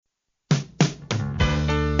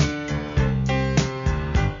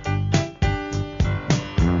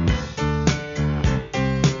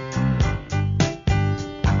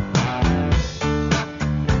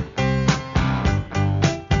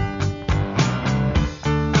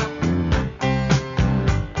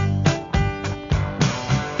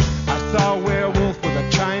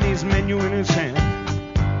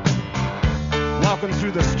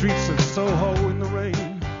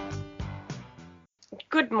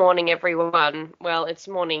morning, everyone. Well, it's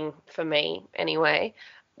morning for me anyway.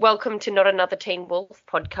 Welcome to Not Another Teen Wolf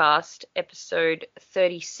podcast, episode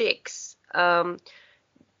 36.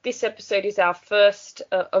 This episode is our first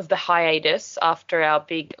of the hiatus after our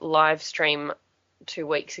big live stream 2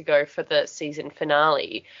 weeks ago for the season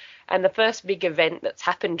finale. And the first big event that's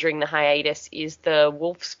happened during the hiatus is the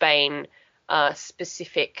Wolfsbane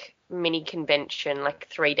specific mini convention, like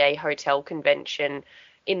 3-day hotel convention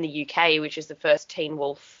in the UK, which is the first Teen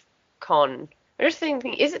Wolf Con. I'm just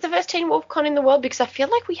thinking, is it the first Teen Wolf Con in the world? Because I feel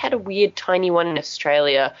like we had a weird tiny one in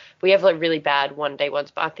Australia. We have like really bad one-day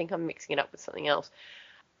ones, but I think I'm mixing it up with something else.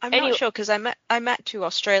 I'm not sure because I met two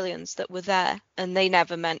Australians that were there and they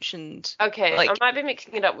never mentioned. Okay, I might be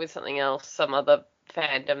mixing it up with something else, some other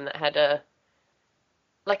fandom that had a.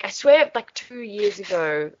 Like, I swear, like 2 years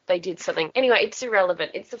ago they did something. Anyway, it's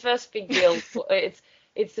irrelevant. It's the first big deal.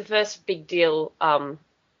 It's the first big deal.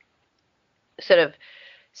 Sort of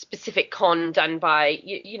specific con done by,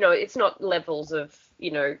 you know, it's not levels of,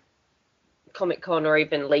 you know, Comic Con or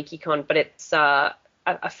even Leaky Con, but it's a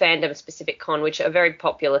fandom specific con, which are a very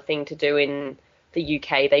popular thing to do in the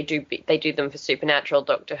UK. They do them for Supernatural,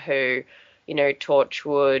 Doctor Who, you know,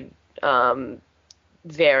 Torchwood,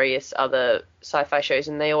 various other sci-fi shows,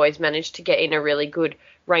 and they always manage to get in a really good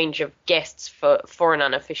range of guests for an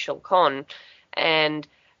unofficial con. And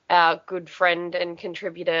our good friend and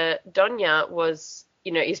contributor Donya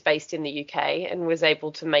is based in the UK and was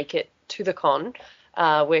able to make it to the con,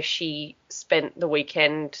 where she spent the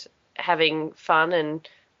weekend having fun and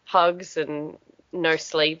hugs and no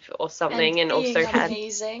sleep or something, and also had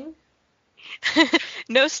amazing.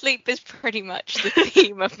 No sleep is pretty much the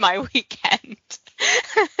theme of my weekend.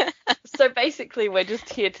 So basically, we're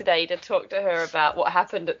just here today to talk to her about what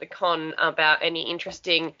happened at the con, about any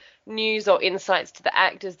interesting news or insights to the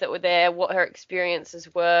actors that were there, what her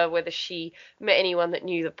experiences were, whether she met anyone that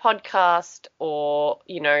knew the podcast or,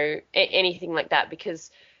 you know, anything like that,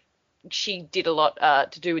 because she did a lot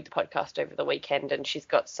to do with the podcast over the weekend, and she's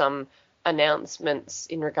got some announcements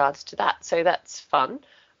in regards to that. So that's fun.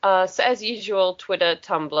 So as usual, Twitter,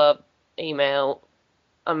 Tumblr, email.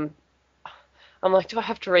 I'm like, do I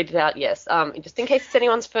have to read it out? Yes. Just in case it's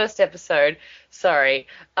anyone's first episode, sorry.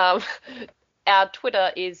 Our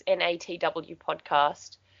Twitter is NATW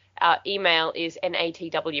Podcast. Our email is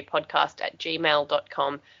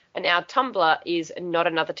natwpodcast@gmail.com. And our Tumblr is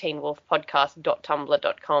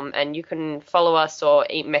notanotherteenwolfpodcast.tumblr.com. And you can follow us or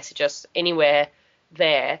message us anywhere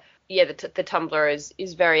there. Yeah, the Tumblr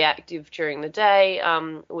is very active during the day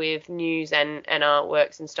with news and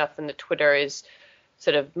artworks and stuff. And the Twitter is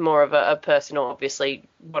sort of more of a personal, obviously,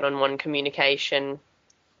 one-on-one communication,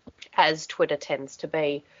 as Twitter tends to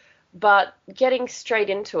be. But getting straight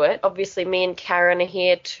into it, obviously me and Karen are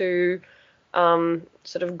here to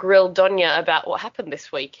sort of grill Donya about what happened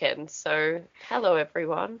this weekend. So, hello,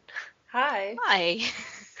 everyone. Hi. Hi.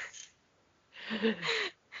 Do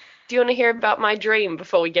you want to hear about my dream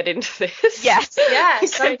before we get into this? Yes.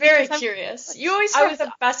 Yes, I'm very curious. You always have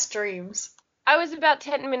the best dreams. I was about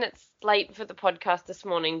 10 minutes late for the podcast this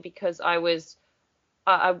morning because I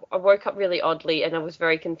woke up really oddly and I was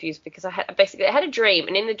very confused because I had a dream,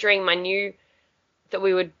 and in the dream I knew that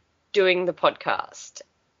we were doing the podcast.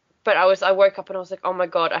 But I woke up and I was like, oh my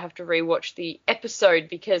God, I have to rewatch the episode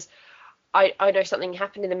because I know something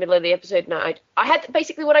happened in the middle of the episode, and I had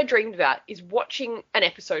basically what I dreamed about is watching an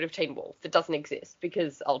episode of Teen Wolf that doesn't exist,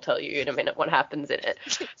 because I'll tell you in a minute what happens in it.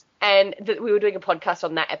 And that we were doing a podcast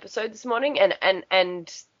on that episode this morning,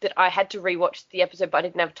 and that I had to rewatch the episode, but I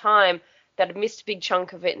didn't have time, that I missed a big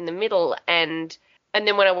chunk of it in the middle, and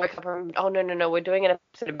then when I woke up, I remembered, oh no, we're doing an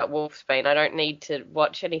episode about Wolfsbane. I don't need to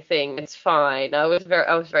watch anything. It's fine. I was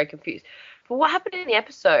very confused. But what happened in the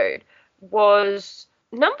episode was,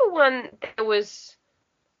 number one, there was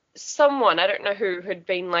someone, I don't know who, had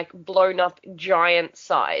been like blown up giant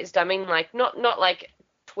sized. I mean, like not like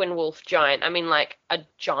Twin Wolf giant. I mean like a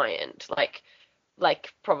giant, like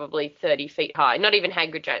probably 30 feet high. Not even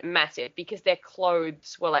Hagrid giant, massive, because their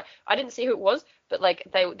clothes were like, I didn't see who it was, but like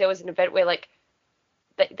there was an event where like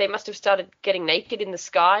they must have started getting naked in the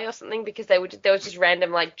sky or something, because there was just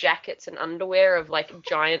random like jackets and underwear of like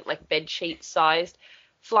giant like bed sheet sized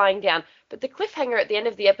flying down. But the cliffhanger at the end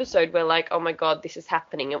of the episode, we're like, oh my God, this is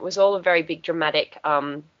happening. It was all a very big dramatic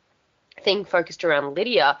thing focused around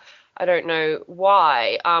Lydia. I don't know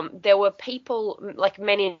why. There were people, like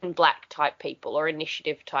Men in Black type people or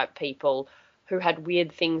Initiative type people, who had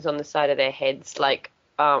weird things on the side of their heads, like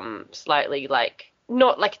slightly like,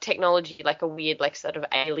 not like technology, like a weird like sort of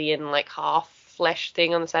alien like half flesh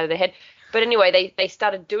thing on the side of their head. But anyway, they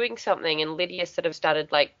started doing something, and Lydia sort of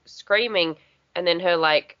started like screaming, and then her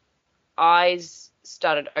like eyes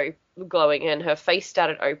started glowing and her face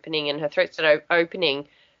started opening and her throat started opening,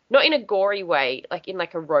 not in a gory way, like in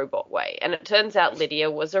like a robot way. And it turns out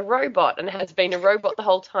Lydia was a robot and has been a robot the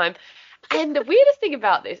whole time. And the weirdest thing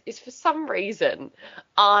about this is, for some reason,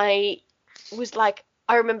 I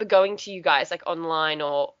remember going to you guys like online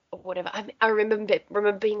or whatever. I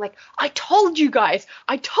remember being like, I told you guys,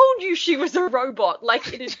 I told you she was a robot.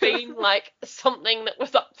 Like, it had been like something that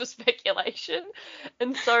was up for speculation.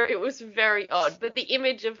 And so it was very odd. But the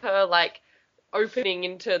image of her like opening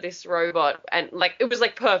into this robot, and like it was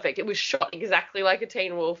like perfect. It was shot exactly like a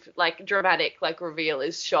Teen Wolf like dramatic like reveal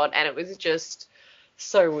is shot, and it was just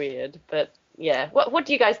so weird. But yeah, what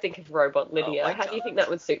do you guys think of Robot Lydia? How do you think that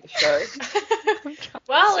would suit the show?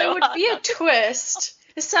 Well, it would be a twist.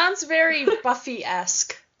 It sounds very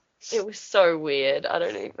Buffy-esque. It was so weird. I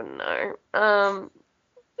don't even know. There are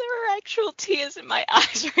actual tears in my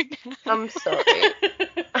eyes right now. I'm sorry.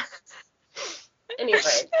 Anyway,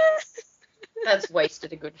 that's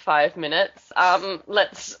wasted a good 5 minutes.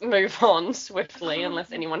 Let's move on swiftly,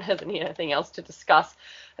 unless anyone has anything else to discuss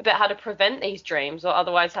about how to prevent these dreams, or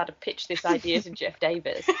otherwise how to pitch this idea to Jeff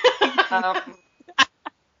Davis.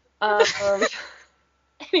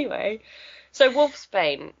 Anyway, so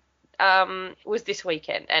Wolfsbane was this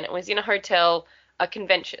weekend, and it was in a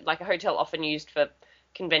convention, like a hotel often used for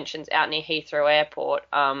conventions out near Heathrow Airport.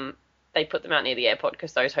 They put them out near the airport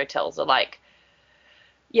because those hotels are like,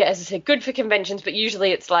 yeah, as I said, good for conventions, but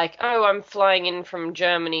usually it's like, oh, I'm flying in from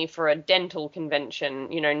Germany for a dental convention,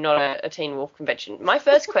 not a Teen Wolf convention. My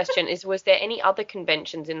first question is, was there any other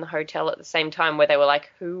conventions in the hotel at the same time where they were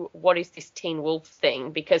like, what is this Teen Wolf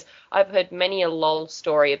thing? Because I've heard many a lol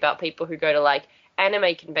story about people who go to like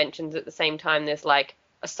anime conventions at the same time there's like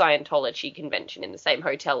a Scientology convention in the same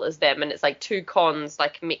hotel as them, and it's like two cons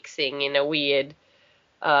like mixing in a weird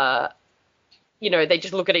they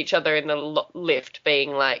just look at each other in the lift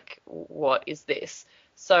being like, what is this?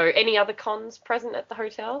 So any other cons present at the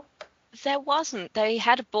hotel? There wasn't. They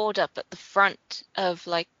had a board up at the front of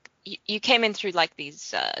like, you came in through like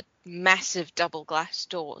these massive double glass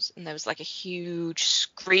doors, and there was like a huge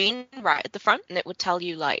screen right at the front, and it would tell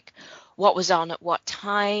you like what was on at what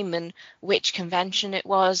time and which convention it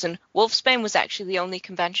was. And Wolfsbane was actually the only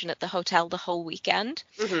convention at the hotel the whole weekend.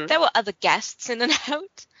 Mm-hmm. There were other guests in and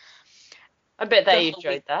out. I bet they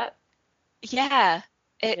enjoyed that. Yeah,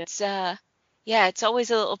 it's it's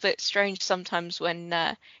always a little bit strange sometimes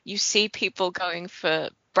when you see people going for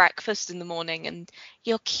breakfast in the morning and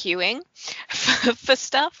you're queuing for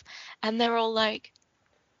stuff, and they're all like,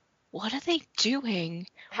 what are they doing?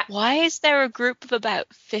 Why is there a group of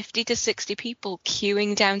about 50 to 60 people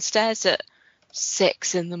queuing downstairs at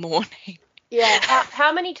 6 in the morning? Yeah,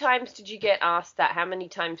 how many times did you get asked that? How many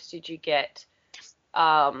times did you get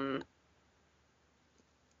how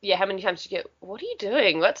many times did you get, what are you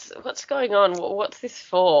doing? What's going on? What's this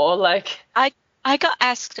for? Like, I got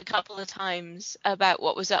asked a couple of times about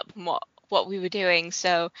what was up and what we were doing.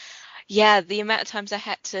 So, yeah, the amount of times I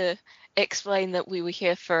had to explain that we were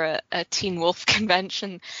here for a Teen Wolf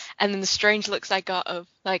convention, and then the strange looks I got of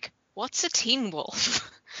like, what's a Teen Wolf?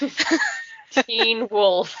 Teen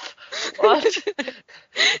Wolf. What?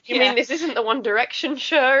 You mean this isn't the One Direction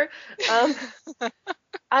show?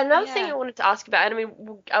 Another thing I wanted to ask about, and I mean,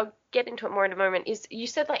 I'll get into it more in a moment, is you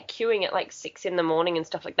said like queuing at like 6 in the morning and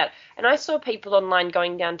stuff like that. And I saw people online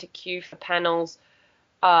going down to queue for panels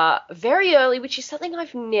very early, which is something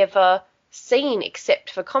I've never seen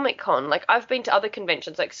except for Comic-Con. Like, I've been to other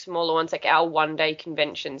conventions, like smaller ones, like our 1-day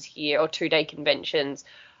conventions here or 2-day conventions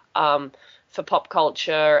for pop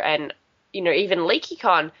culture and, even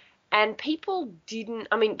LeakyCon. And people didn't,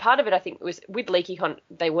 I mean, part of it I think was with LeakyCon,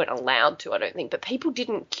 they weren't allowed to, I don't think, but people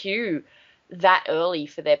didn't queue that early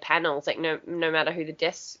for their panels, like no matter who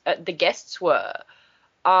the guests were.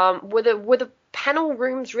 Were the panel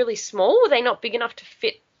rooms really small? Were they not big enough to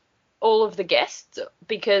fit all of the guests?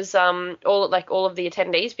 Because all of the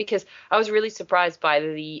attendees, because I was really surprised by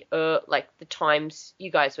the times you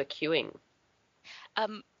guys were queuing.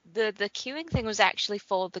 The queuing thing was actually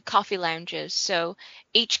for the coffee lounges. So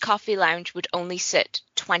each coffee lounge would only sit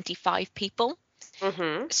 25 people.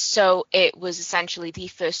 Mm-hmm. So it was essentially the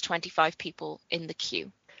first 25 people in the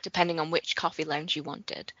queue, depending on which coffee lounge you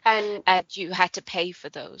wanted. And you had to pay for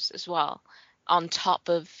those as well on top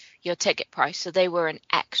of your ticket price. So they were an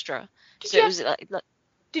extra.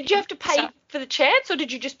 Did you have to pay for the chance, or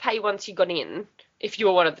did you just pay once you got in? If you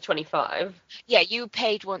were one of the 25. Yeah, you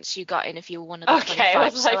paid once you got in if you were one of the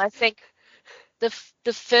 25. So I think the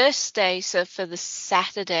first day, so for the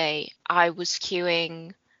Saturday, I was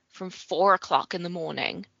queuing from 4 o'clock in the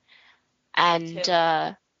morning and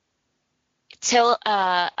till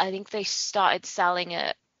I think they started selling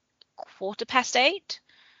at 8:15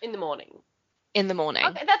 In the morning. in the morning.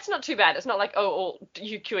 Okay, that's not too bad. It's not like, oh,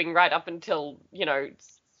 you queuing right up until,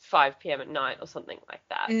 5 p.m. at night or something like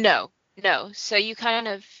that. No, no. So you came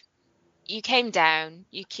down,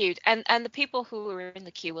 you queued, and the people who were in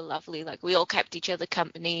the queue were lovely. Like, we all kept each other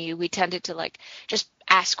company. We tended to like just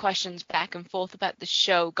ask questions back and forth about the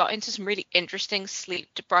show. Got into some really interesting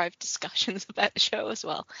sleep-deprived discussions about the show as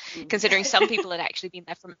well, considering some people had actually been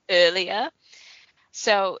there from earlier.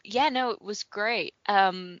 So yeah, no, it was great.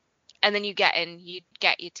 And then you get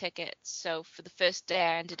your tickets. So for the first day,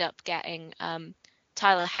 I ended up getting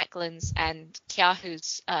Tyler Hoechlin's and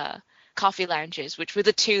Keahu's coffee lounges, which were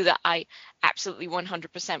the two that I absolutely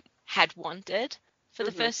 100% had wanted for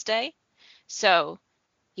the first day. So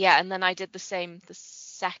yeah, and then I did the same the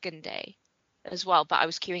second day as well, but I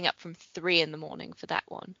was queuing up from 3 in the morning for that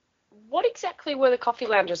one. What exactly were the coffee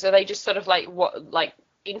lounges? Are they just sort of like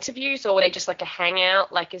interviews, or were they just like a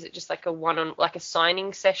hangout? Like, is it just like a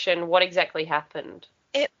signing session? What exactly happened?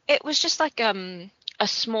 It was just like a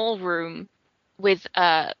small room with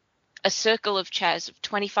a circle of chairs, of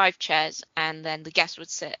 25 chairs, and then the guest would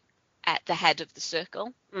sit at the head of the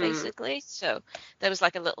circle, basically. So there was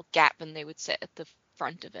like a little gap, and they would sit at the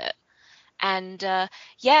front of it. And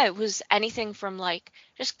yeah, it was anything from like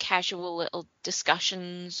just casual little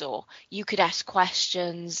discussions, or you could ask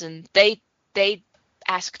questions, and they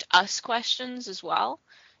asked us questions as well,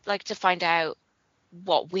 like to find out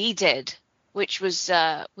what we did, which was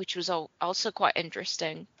also quite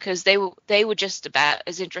interesting, because they were just about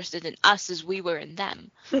as interested in us as we were in them,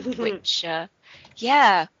 which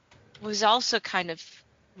yeah, was also kind of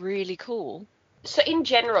really cool. So in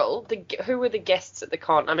general, who were the guests at the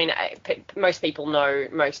con? I mean, most people know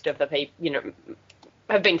most of the people,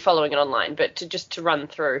 have been following it online, but to run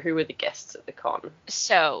through, who were the guests at the con?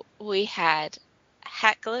 So we had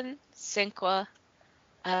Hoechlin, Cinqua,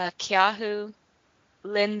 Keahu,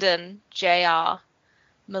 Lyndon, JR,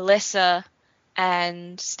 Melissa,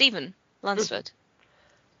 and Stephen Lunsford.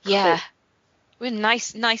 Yeah, with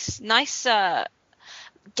nice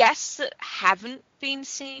guests that haven't been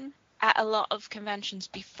seen at a lot of conventions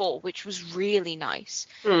before, which was really nice.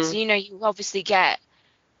 So you obviously get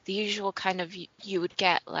the usual kind of, you would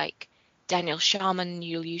get like Daniel Sharman,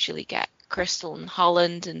 you'll usually get Crystal and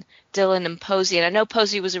Holland and Dylan and Posey. And I know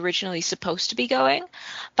Posey was originally supposed to be going,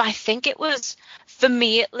 but I think it was, for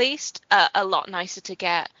me at least, a lot nicer to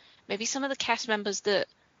get maybe some of the cast members that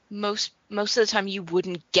most of the time you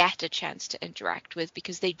wouldn't get a chance to interact with,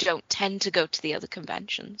 because they don't tend to go to the other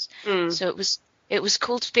conventions. So it was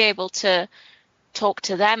cool to be able to talk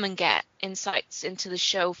to them and get insights into the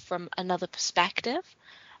show from another perspective.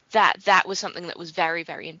 That was something that was very,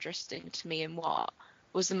 very interesting to me, and what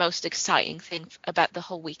was the most exciting thing about the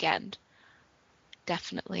whole weekend.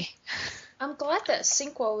 Definitely. I'm glad that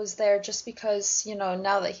Cinqua was there, just because,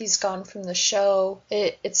 now that he's gone from the show,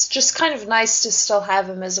 it's just kind of nice to still have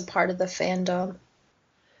him as a part of the fandom.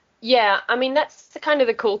 Yeah, I mean, that's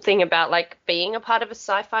the cool thing about, like, being a part of a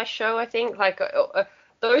sci-fi show, I think. Like,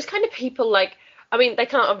 those kind of people, like, I mean, they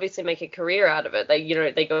can't obviously make a career out of it.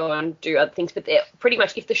 They go on and do other things, but they're pretty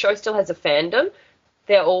much, if the show still has a fandom,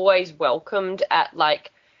 they're always welcomed at,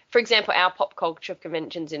 like, for example, our pop culture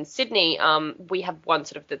conventions in Sydney, we have one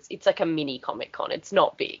sort of it's like a mini Comic Con. It's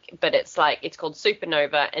not big, but it's called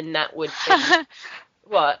Supernova, and that would be...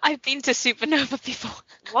 What? I've been to Supernova before.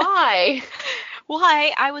 Why?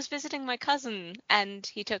 Why? I was visiting my cousin, and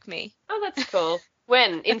he took me. Oh, that's cool.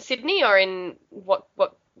 When? In Sydney, or in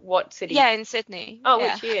what city? Yeah, in Sydney. Oh,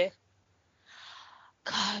 yeah. Which year?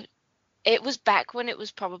 God, it was back when it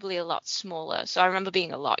was probably a lot smaller, so I remember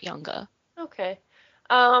being a lot younger. Okay.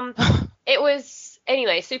 It was,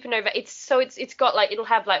 anyway, Supernova, it's got, like, it'll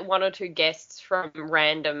have, like, one or two guests from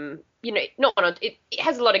random, not one, it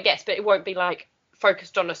has a lot of guests, but it won't be, like,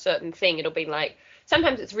 focused on a certain thing. It'll be, like,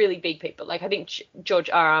 sometimes it's really big people. Like, I think George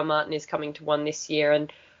R.R. Martin is coming to one this year,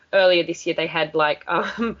 and earlier this year they had, like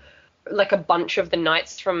a bunch of the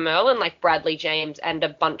knights from Merlin, like Bradley James and a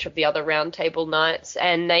bunch of the other Roundtable knights,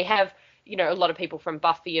 and they have, a lot of people from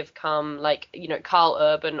Buffy have come, like, Carl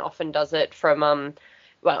Urban often does it from,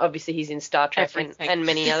 well, obviously he's in Star Trek and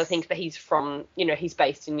many other things, but he's from, he's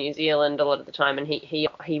based in New Zealand a lot of the time, and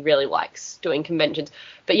he really likes doing conventions.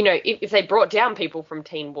 But, if they brought down people from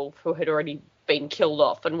Teen Wolf who had already been killed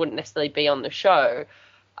off and wouldn't necessarily be on the show,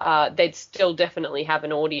 they'd still definitely have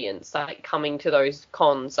an audience, like, coming to those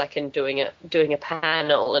cons, like, and doing a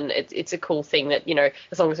panel. And it's a cool thing that,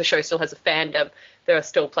 as long as the show still has a fandom, there are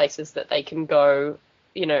still places that they can go,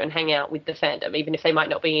 and hang out with the fandom, even if they might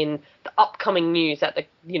not be in the upcoming news at the,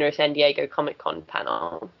 San Diego Comic-Con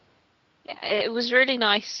panel. it was really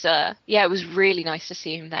nice. It was really nice to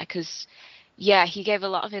see him there because, he gave a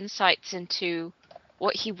lot of insights into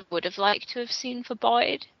what he would have liked to have seen for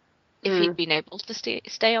Boyd if he'd been able to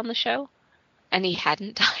stay on the show, and he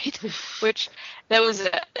hadn't died. Which there was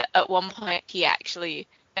at one point he actually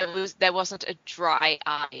there wasn't a dry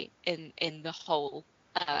eye in the whole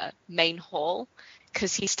main hall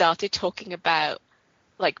because he started talking about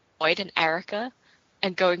like Boyd and Erica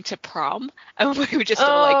and going to prom, and we were just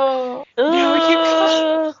all like, no, you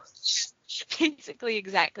can't. Basically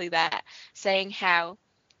exactly that, saying how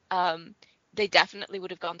they definitely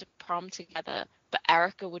would have gone to prom together, but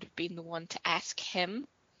Erica would have been the one to ask him.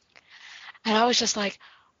 And I was just like,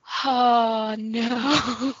 oh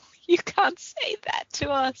no, you can't say that to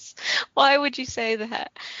us. Why would you say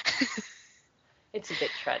that? It's a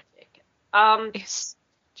bit tragic. Yes,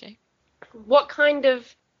 Jake. What kind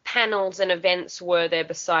of panels and events were there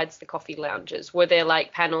besides the coffee lounges? Were there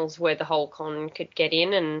like panels where the whole con could get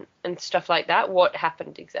in and stuff like that? What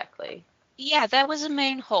happened exactly? Yeah, there was a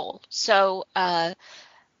main hall. So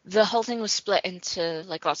the whole thing was split into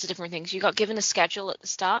like lots of different things. You got given a schedule at the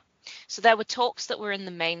start. So there were talks that were in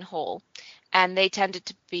the main hall, and they tended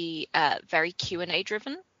to be very Q&A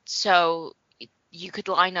driven. So you could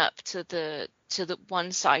line up to the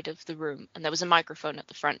one side of the room, and there was a microphone at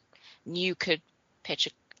the front, and you could pitch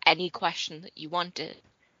any question that you wanted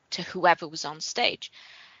to whoever was on stage.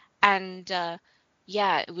 And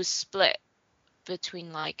it was split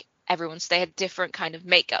between like everyone's. They had different kind of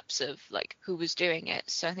makeups of like who was doing it.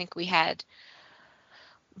 So I think we had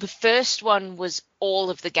the first one was all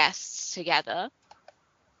of the guests together.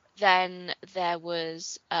 Then there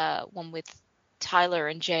was one with Tyler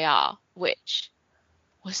and JR, which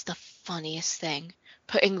was the funniest thing,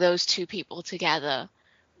 putting those two people together.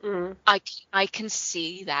 I can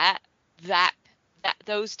see that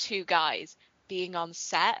those two guys being on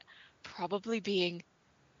set probably being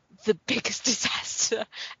the biggest disaster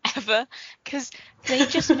ever, because they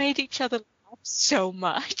just made each other laugh so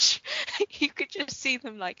much. You could just see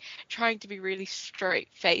them like trying to be really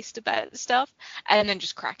straight-faced about stuff and then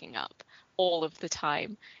just cracking up all of the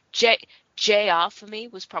time. JR for me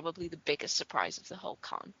was probably the biggest surprise of the whole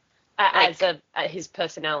con. His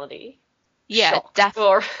personality. Yeah,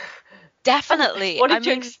 definitely. What did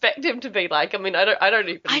you expect him to be like? I mean, I don't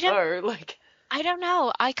even know. Like, I don't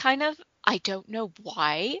know. I don't know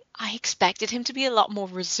why. I expected him to be a lot more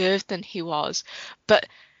reserved than he was, but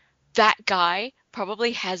that guy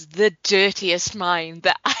probably has the dirtiest mind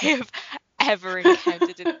that I have ever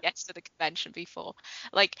encountered in a guest at a convention before.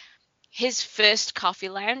 Like, his first coffee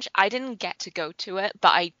lounge, I didn't get to go to it,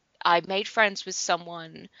 but I made friends with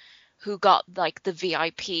someone who got like the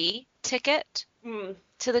VIP ticket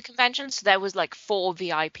to the convention. So there was like 4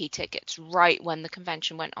 VIP tickets right when the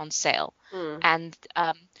convention went on sale. And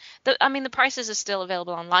the prices are still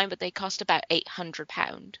available online, but they cost about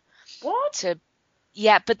 £800. What?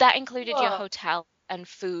 But that included your hotel and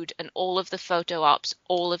food and all of the photo ops,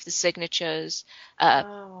 all of the signatures,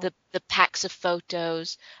 the packs of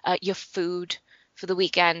photos, your food for the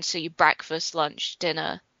weekend, so your breakfast, lunch,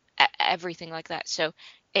 dinner, everything like that. So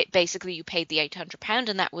it basically, you paid the £800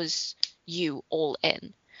 and that was you all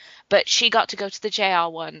in. But she got to go to the JR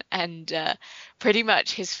one, and pretty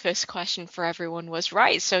much his first question for everyone was,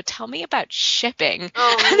 right, so tell me about shipping.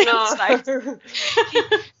 Oh, no.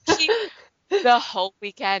 The whole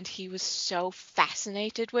weekend he was so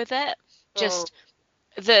fascinated with it. Just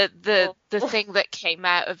the thing that came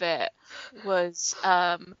out of it was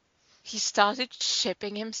he started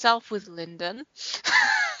shipping himself with Lyndon.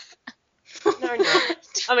 No.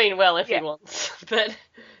 I mean, well, if he wants, but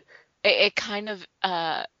it kind of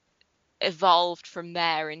evolved from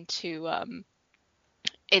there into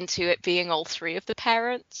it being all 3 of the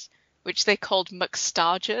parents, which they called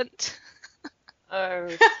McStargent. Oh,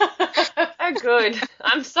 good.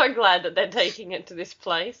 I'm so glad that they're taking it to this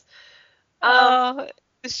place.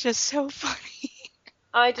 It's just so funny.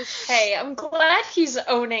 Hey, I'm glad he's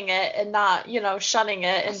owning it and not, shunning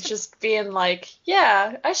it and just being like,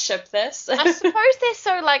 yeah, I ship this. I suppose they're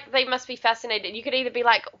so, like, they must be fascinated. You could either be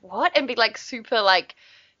like, what? And be, like, super, like,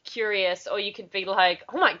 curious, or you could be like,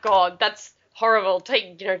 oh my God, that's horrible.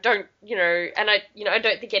 Don't, and I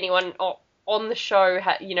don't think anyone on the show,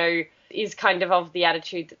 is kind of the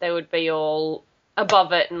attitude that they would be all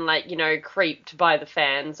above it and, like, creeped by the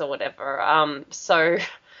fans or whatever. So...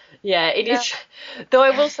 yeah, it is. Though I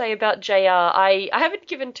will say about JR, I haven't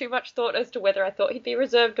given too much thought as to whether I thought he'd be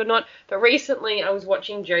reserved or not, but recently I was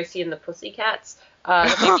watching Josie and the Pussycats.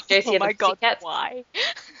 Josie and the Pussycats. Why?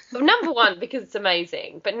 Number 1, because it's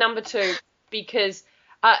amazing, but number 2, because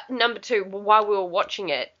while we were watching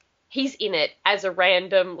it, he's in it as a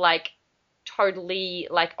random, like, totally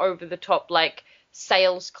like over the top like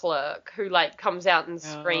sales clerk who like comes out and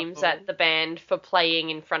screams at the band for playing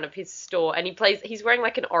in front of his store, and he's wearing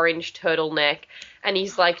like an orange turtleneck, and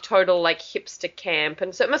he's like total like hipster camp,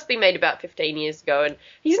 and so it must be made about 15 years ago, and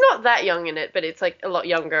he's not that young in it, but it's like a lot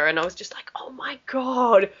younger, and I was just like, oh my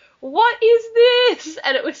god, what is this?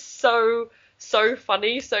 And it was so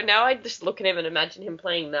funny. So now I just look at him and imagine him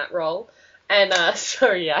playing that role. And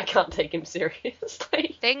so yeah, I can't take him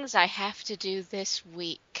seriously. Things I have to do this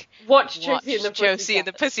week. Watch Josie and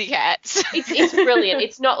the Pussycats. It's brilliant.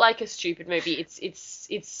 It's not like a stupid movie.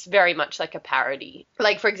 It's very much like a parody.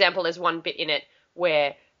 Like, for example, there's one bit in it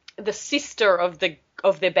where the sister of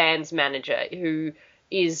their band's manager, who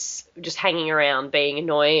is just hanging around being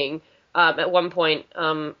annoying, at one point,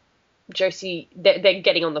 Josie, they're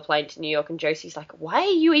getting on the plane to New York, and Josie's like, why are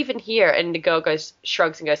you even here? And the girl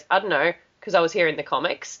shrugs and goes, I don't know, because I was here in the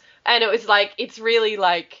comics. And it was like, it's really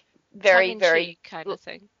like very, very kind of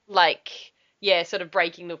thing. Like, yeah, sort of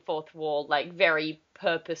breaking the fourth wall, like very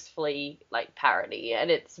purposefully like parody. And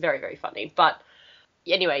it's very, very funny. But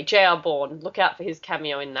anyway, J.R. Bourne, look out for his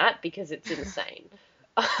cameo in that because it's insane.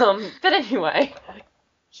 But anyway.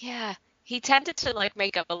 Yeah. He tended to like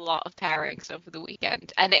make up a lot of pairings over the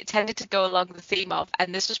weekend, and it tended to go along the theme of,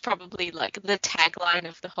 and this was probably like the tagline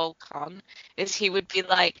of the whole con, is he would be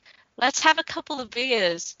like, let's have a couple of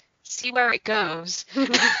beers, see where it goes.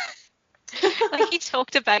 Like, he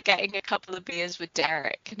talked about getting a couple of beers with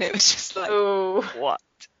Derek, and it was just like, ooh. What?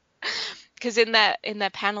 Because in their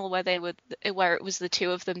panel where it was the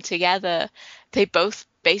two of them together, they both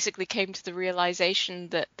basically came to the realization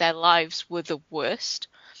that their lives were the worst.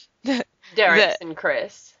 Derek's and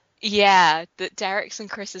Chris. Yeah, that Derek's and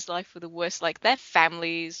Chris's life were the worst. Like, their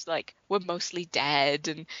families like were mostly dead,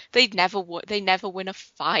 and they never win a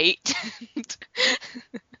fight.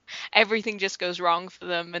 Everything just goes wrong for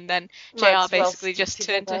them, and then JR basically just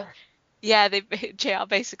turned to, JR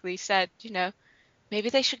basically said,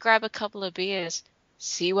 maybe they should grab a couple of beers,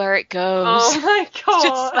 see where it goes. Oh my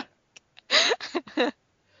god. Like,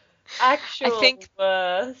 actual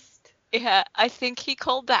worst. Yeah, I think he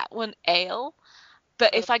called that one ale.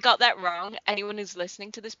 But if I got that wrong, anyone who's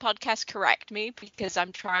listening to this podcast, correct me, because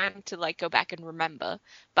I'm trying to like go back and remember.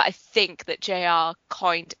 But I think that JR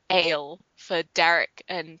coined ale for Derek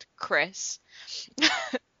and Chris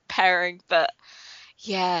pairing. But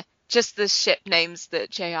yeah, just the ship names that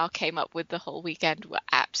JR came up with the whole weekend were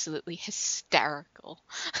absolutely hysterical.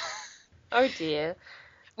 Oh dear.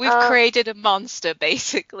 We've created a monster,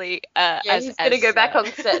 basically. He's going to go back on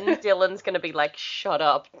set, and Dylan's going to be like, shut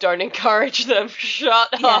up. Don't encourage them.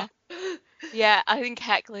 Shut up. Yeah, I think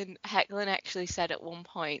Hecklin actually said at one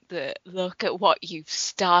point that, look at what you've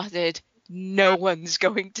started. No one's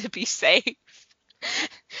going to be safe.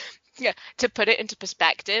 Yeah, to put it into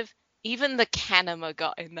perspective, even the Canema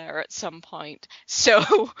got in there at some point.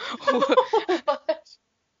 So,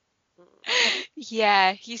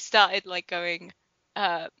 yeah, he started like going...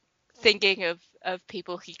 thinking of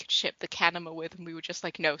people he could ship the Canema with, and we were just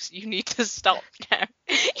like, no, you need to stop now.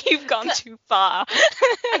 You've gone too far.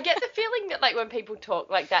 I get the feeling that like when people talk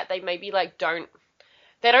like that, they maybe like don't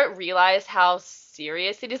realize how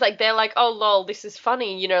serious it is. Like, they're like, oh lol, this is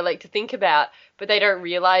funny, like to think about, but they don't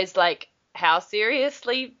realize like how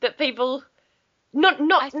seriously that people not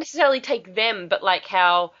necessarily take them, but like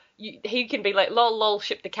how he can be like, lol,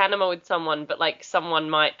 ship the Canema with someone, but like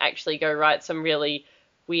someone might actually go write some really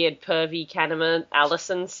weird pervy Canema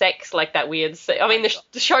Allison sex, like that weird I mean,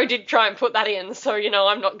 the show did try and put that in, so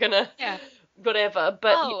I'm not gonna whatever,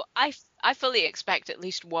 but I fully expect at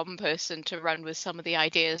least one person to run with some of the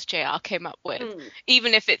ideas JR came up with,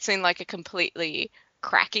 even if it's in like a completely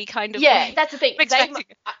cracky kind of way. That's the thing.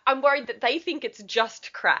 I'm worried that they think it's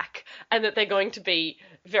just crack, and that they're going to be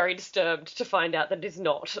very disturbed to find out that it is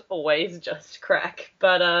not always just crack.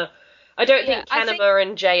 But I don't think Canema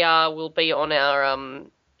and JR will be on our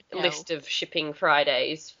list of shipping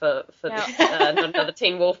Fridays for another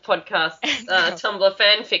Teen Wolf podcast Tumblr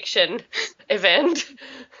fan fiction event.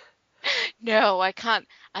 No, I can't.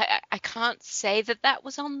 I can't say that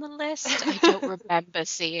was on the list. I don't remember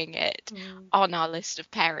seeing it on our list of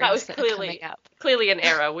pairings. That was clearly an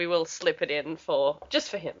error. We will slip it in just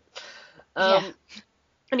for him.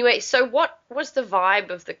 Anyway, so what was the vibe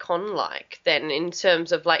of the con like then, in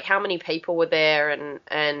terms of like how many people were there,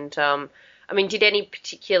 and I mean, did any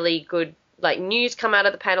particularly good like news come out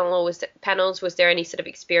of the panel, or was there any sort of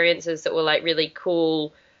experiences that were like really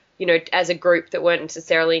cool? As a group that weren't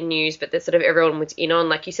necessarily news, but that sort of everyone was in on.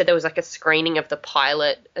 Like you said, there was like a screening of the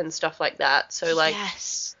pilot and stuff like that. So like,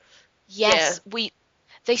 yes,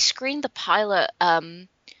 they screened the pilot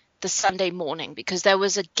the Sunday morning, because there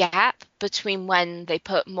was a gap between when they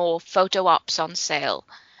put more photo ops on sale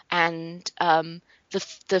and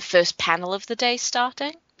the first panel of the day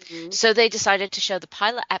starting. Mm. So they decided to show the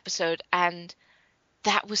pilot episode, and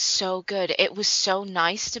that was so good. It was so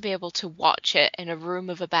nice to be able to watch it in a room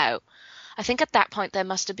of about, I think at that point there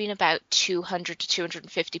must have been about 200 to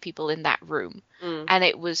 250 people in that room. Mm. And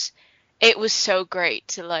it was so great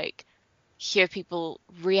to like hear people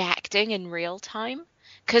reacting in real time.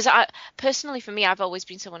 Because personally, for me, I've always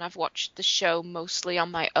been someone, I've watched the show mostly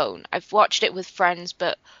on my own. I've watched it with friends,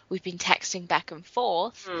 but we've been texting back and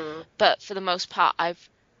forth. Mm. But for the most part,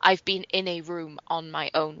 I've been in a room on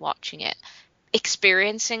my own watching it.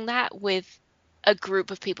 Experiencing that with a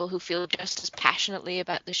group of people who feel just as passionately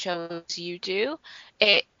about the show as you do,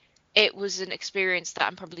 it was an experience that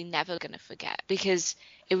I'm probably never going to forget, because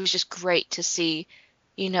it was just great to see,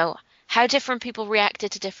 you know, how different people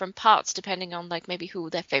reacted to different parts depending on like maybe who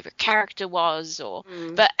their favorite character was, or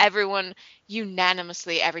but everyone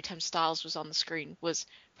unanimously, every time Styles was on the screen, was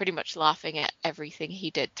pretty much laughing at everything he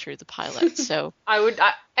did through the pilot. So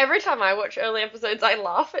every time I watch early episodes, I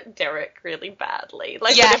laugh at Derek really badly.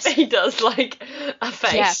 Like, yes. whenever he does like a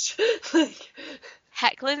face. Yeah.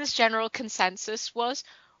 Hecklin's general consensus was,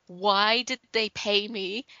 why did they pay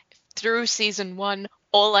me through season 1?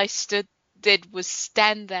 All I did was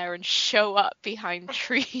stand there and show up behind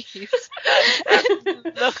trees and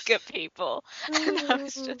look at people.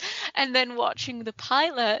 And then watching the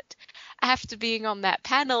pilot, after being on that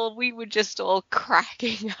panel, we were just all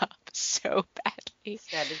cracking up so badly.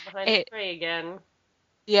 Standing behind a tree again.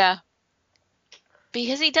 Yeah.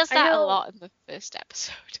 Because he does that a lot in the first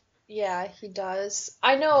episode. Yeah, he does.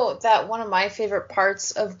 I know that one of my favorite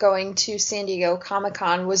parts of going to San Diego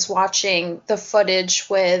Comic-Con was watching the footage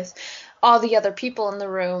with all the other people in the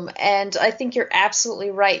room. And I think you're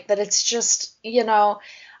absolutely right that it's just, you know,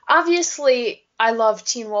 obviously I love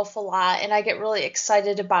Teen Wolf a lot and I get really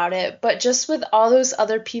excited about it. But just with all those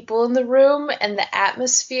other people in the room and the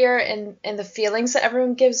atmosphere and the feelings that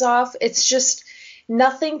everyone gives off, it's just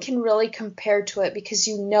nothing can really compare to it, because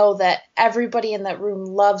you know that everybody in that room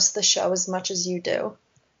loves the show as much as you do.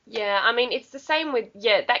 Yeah, I mean, it's the same with,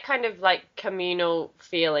 that kind of like communal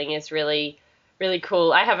feeling is really, really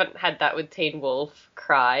cool. I haven't had that with Teen Wolf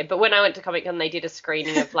Cry, but when I went to Comic-Con, they did a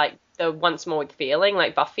screening of like the Once More with Feeling,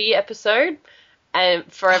 like Buffy episode, and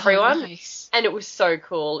for everyone. Nice. And it was so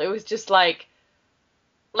cool. It was just like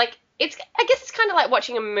I guess it's kind of like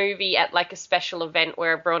watching a movie at like a special event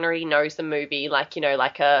where everyone already knows the movie, like, you know,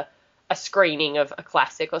 like a screening of a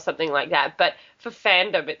classic or something like that. But for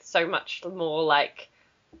fandom, it's so much more like,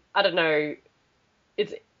 I don't know,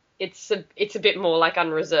 it's a bit more like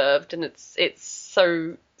unreserved, and it's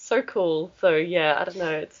so cool. So yeah, I don't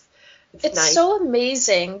know, it's nice. So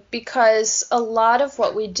amazing, because a lot of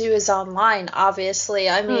what we do is online, obviously.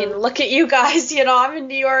 I mean, look at you guys, you know, I'm in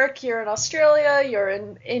New York, you're in Australia, you're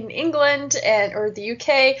in England or the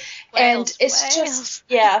UK, and it's just,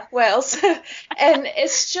 Wales. And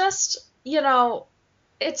it's just, you know,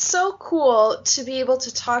 it's so cool to be able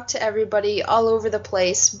to talk to everybody all over the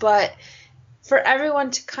place, but for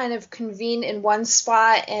everyone to kind of convene in one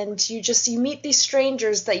spot, and you meet these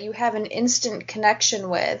strangers that you have an instant connection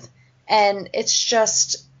with. And it's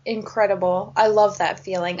just incredible. I love that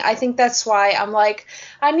feeling. I think that's why I'm like,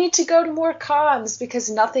 I need to go to more cons, because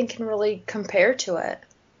nothing can really compare to it.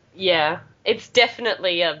 Yeah, it's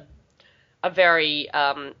definitely a very,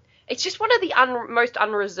 it's just one of the most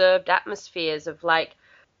unreserved atmospheres of like,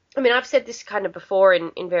 I mean, I've said this kind of before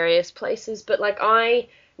in various places, but like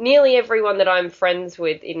nearly everyone that I'm friends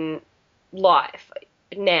with in life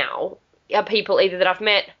now are people either that I've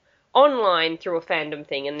met online through a fandom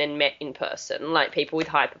thing and then met in person, like people with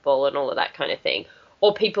Hyperbole and all of that kind of thing,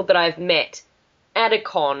 or people that I've met at a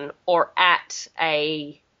con or at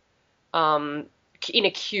a in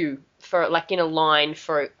a queue for like in a line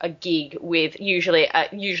for a gig with usually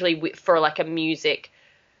for like a music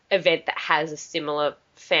event that has a similar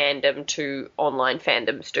fandom to online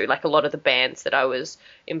fandoms do, like a lot of the bands that I was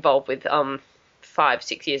involved with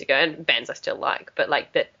 5-6 years ago, and bands I still like, but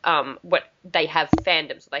like that, what they have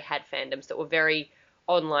fandoms, they had fandoms that were very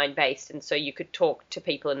online based, and so you could talk to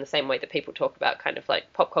people in the same way that people talk about kind of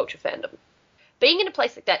like pop culture fandom. Being in a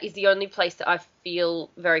place like that is the only place that I feel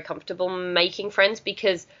very comfortable making friends,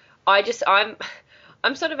 because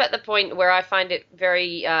I'm sort of at the point where I find it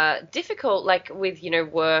very difficult, like with, you know,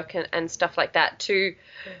 work and stuff like that, to,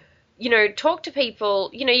 you know, talk to people.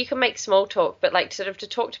 You know, you can make small talk, but like sort of to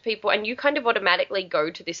talk to people, and you kind of automatically go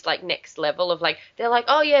to this like next level of like, they're like,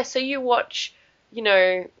 oh yeah, so you watch, you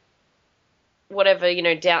know, whatever, you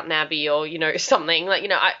know, Downton Abbey or, you know, something like, you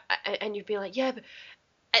know, and you'd be like, yeah,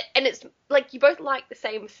 and it's like you both like the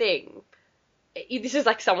same thing. This is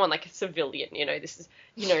like someone like a civilian, this is,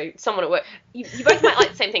 someone at work. You both might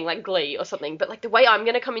like the same thing, like Glee or something, but like the way I'm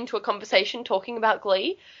going to come into a conversation talking about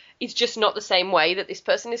Glee is just not the same way that this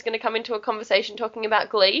person is going to come into a conversation talking about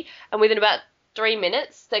Glee. And within about 3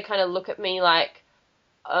 minutes, they kind of look at me like,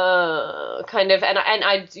 kind of, and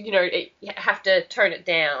I have to tone it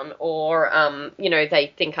down, or,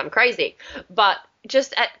 they think I'm crazy. But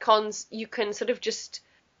just at cons, you can sort of just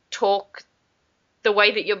talk the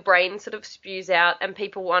way that your brain sort of spews out, and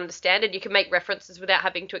people will understand it. You can make references without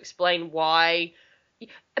having to explain why.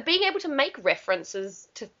 Being able to make references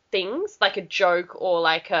to things, like a joke or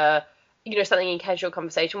like a, something in casual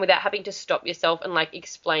conversation, without having to stop yourself and like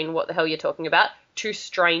explain what the hell you're talking about to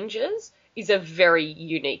strangers, is a very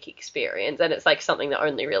unique experience. And it's like something that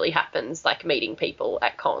only really happens like meeting people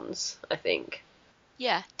at cons, I think.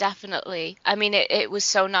 Yeah, definitely. I mean, it was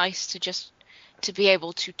so nice to be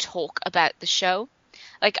able to talk about the show.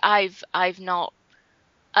 Like I've not,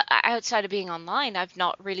 outside of being online, I've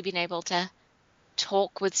not really been able to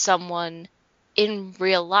talk with someone in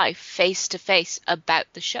real life, face to face, about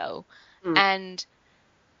the show. And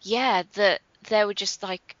yeah, there were just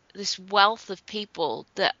like this wealth of people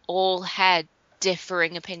that all had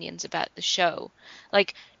differing opinions about the show.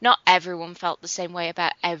 Like not everyone felt the same way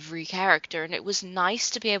about every character, and it was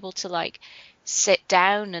nice to be able to like sit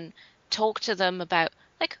down and talk to them about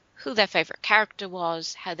like who their favorite character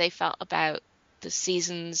was, how they felt about the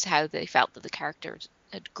seasons, how they felt that the characters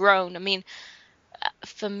had grown. I mean,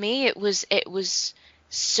 for me, it was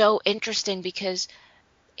so interesting because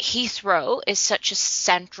Heathrow is such a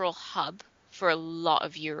central hub for a lot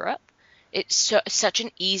of Europe. It's such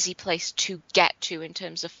an easy place to get to in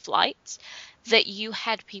terms of flights, that you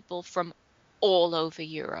had people from all over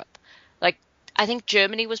Europe. Like, I think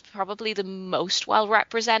Germany was probably the most well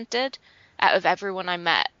represented out of everyone I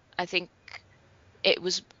met. I think it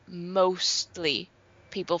was mostly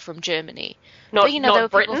people from Germany. Not, but, not there were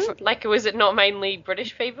Britain? people from... Like, was it not mainly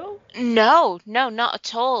British people? No, not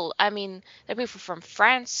at all. I mean, there were people from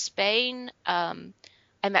France, Spain.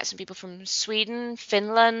 I met some people from Sweden,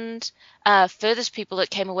 Finland. Furthest people that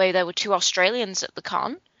came away, there were 2 Australians at the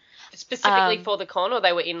con. Specifically for the con, or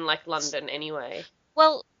they were in like London anyway?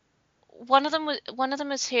 Well, one of them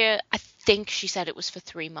was here. I think she said it was for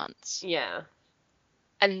 3 months. Yeah.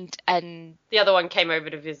 And the other one came over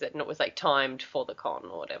to visit, and it was like timed for the con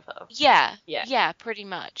or whatever. Yeah, pretty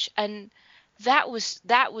much. And that was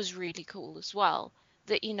really cool as well.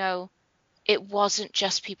 That it wasn't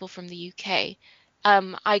just people from the UK.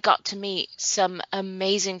 I got to meet some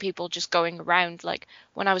amazing people just going around. Like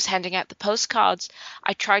when I was handing out the postcards,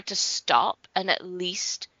 I tried to stop and at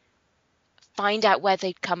least find out where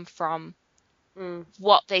they'd come from,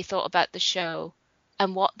 what they thought about the show,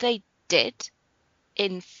 and what they did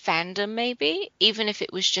in fandom, maybe, even if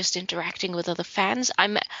it was just interacting with other fans.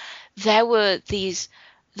 There were this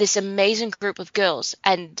amazing group of girls,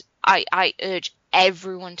 and I urge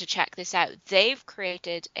everyone to check this out. They've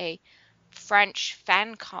created a French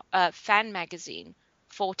fan magazine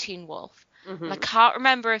for Teen Wolf. I can't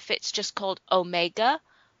remember if it's just called Omega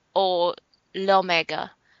or L'Omega,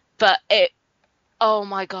 but oh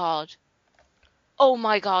my god,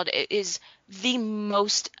 it is the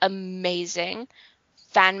most amazing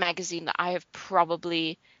fan magazine that I have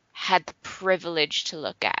probably had the privilege to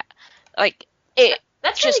look at. Like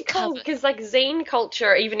that's just really cool, because like zine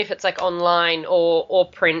culture, even if it's like online or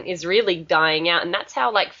print, is really dying out, and that's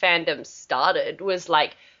how like fandom started, was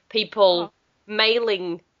like people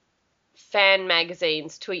mailing fan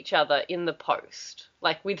magazines to each other in the post,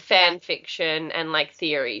 like with fan fiction and like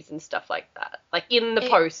theories and stuff like that. Like in the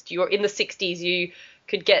post, you're in the 60s, you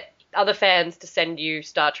could get other fans to send you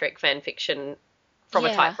Star Trek fan fiction from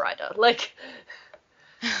a typewriter. Like,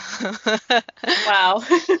 wow.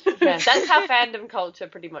 Yeah, that's how fandom culture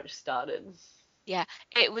pretty much started. Yeah,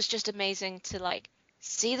 it was just amazing to like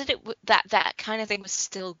see that that kind of thing was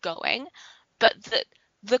still going, but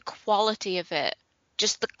the quality of it,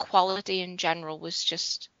 just the quality in general, was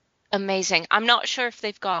just amazing. I'm not sure if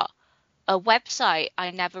they've got a website.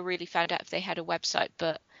 I never really found out if they had a website,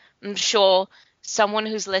 but I'm sure someone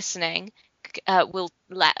who's listening will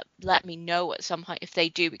let me know at some point if they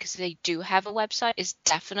do, because they do have a website. Is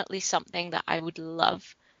definitely something that I would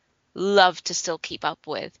love to still keep up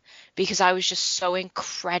with, because I was just so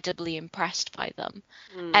incredibly impressed by them.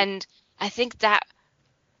 And I think that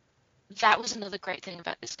was another great thing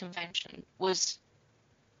about this convention, was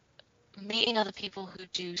meeting other people who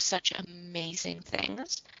do such amazing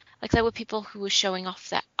things. Like there were people who were showing off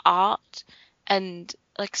their art, and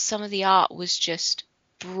like some of the art was just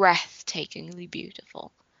breathtakingly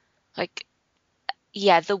beautiful. Like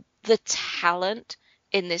yeah, the talent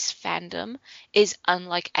in this fandom is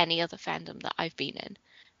unlike any other fandom that I've been in.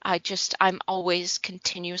 I'm always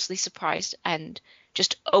continuously surprised and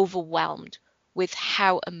just overwhelmed with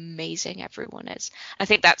how amazing everyone is. I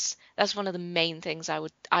think that's one of the main things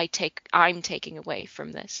I'm taking away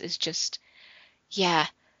from this is just, yeah,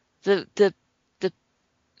 the the the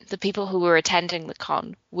the people who were attending the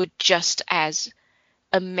con were just as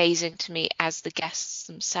amazing to me as the guests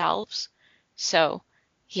themselves. So,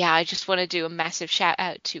 yeah, I just want to do a massive shout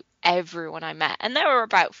out to everyone I met. And there were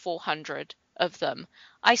about 400 of them.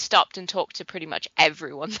 I stopped and talked to pretty much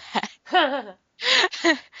everyone there.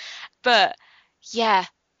 But yeah,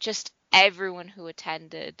 just everyone who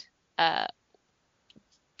attended uh,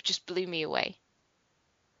 just blew me away.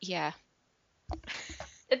 Yeah.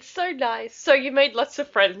 It's so nice. So you made lots of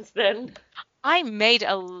friends then. I made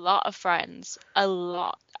a lot of friends. A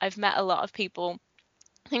lot. I've met a lot of people.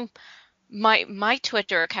 I think my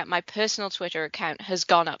Twitter account, my personal Twitter account, has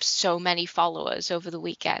gone up so many followers over the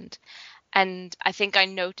weekend. And I think I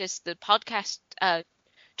noticed the podcast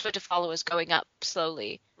Twitter followers going up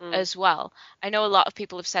slowly as well. I know a lot of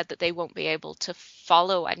people have said that they won't be able to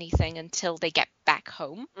follow anything until they get back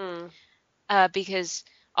home. Because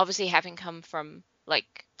obviously having come from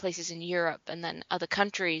like places in Europe and then other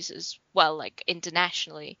countries as well, like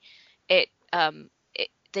internationally, it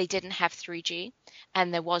they didn't have 3G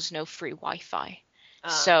and there was no free Wi-Fi.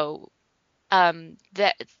 So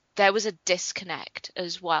there was a disconnect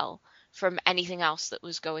as well from anything else that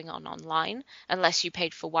was going on online, unless you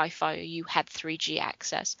paid for Wi-Fi or you had 3G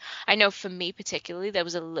access. I know for me particularly, there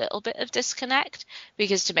was a little bit of disconnect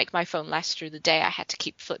because to make my phone last through the day, I had to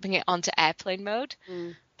keep flipping it onto airplane mode.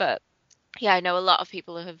 But yeah, I know a lot of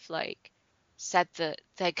people have like said that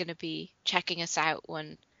they're going to be checking us out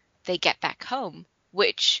when they get back home,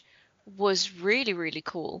 which was really, really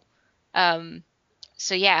cool.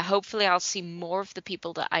 So yeah, hopefully I'll see more of the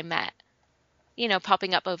people that I met,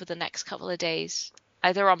 popping up over the next couple of days,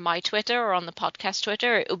 either on my Twitter or on the podcast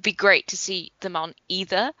Twitter. It would be great to see them on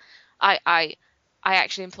either. I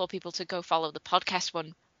actually implore people to go follow the podcast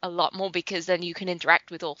one a lot more because then you can interact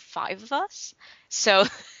with all 5 of us. So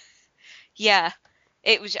yeah,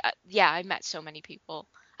 it was I met so many people.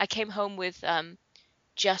 I came home with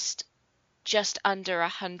just under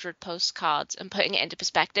 100 postcards, and putting it into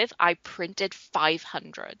perspective, I printed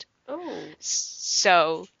 500. Oh.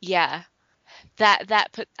 So yeah,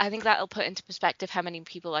 I think that'll put into perspective how many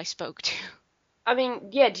people I spoke to. I mean,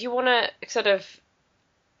 yeah, do you want to sort of...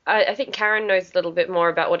 I think Karen knows a little bit more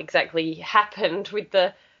about what exactly happened with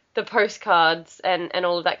the postcards and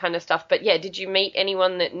all of that kind of stuff. But yeah, did you meet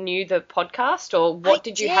anyone that knew the podcast, or what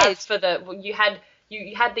did you have for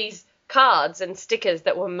you had these cards and stickers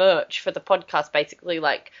that were merch for the podcast, basically,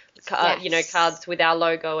 like cards with our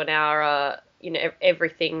logo and our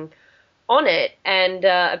everything on it, and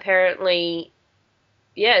apparently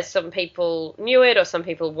some people knew it, or some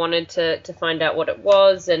people wanted to find out what it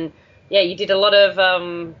was, and yeah, you did a lot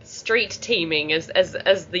of street teaming, as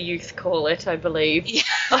the youth call it, I believe.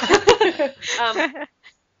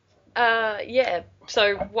 Yeah.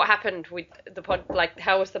 So what happened with the pod? Like,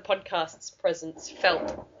 how was the podcast's presence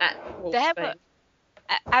felt at Wolfsbane?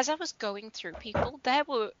 As I was going through people, there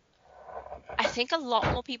were, I think, a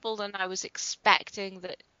lot more people than I was expecting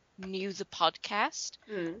that knew the podcast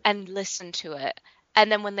and listened to it.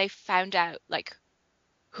 And then when they found out, like,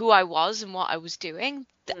 who I was and what I was doing,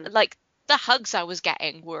 like, the hugs I was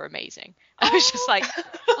getting were amazing. I was just like,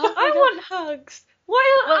 oh I want hugs.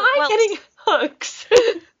 Why aren't I getting hugs?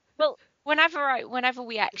 Well, whenever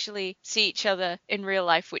we actually see each other in real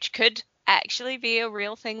life, which could actually be a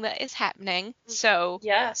real thing that is happening. So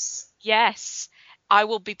yes, I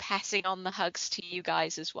will be passing on the hugs to you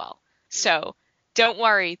guys as well. So don't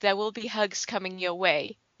worry, there will be hugs coming your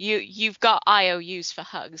way. You've got IOUs for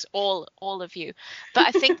hugs, all of you. But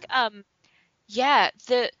I think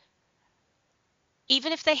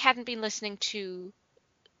even if they hadn't been listening to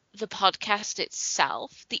the podcast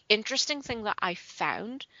itself, the interesting thing that I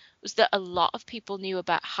found was that a lot of people knew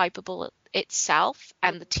about Hypable itself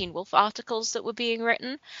and the Teen Wolf articles that were being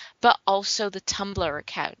written, but also the Tumblr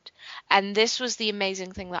account. And this was the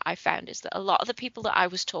amazing thing that I found, is that a lot of the people that I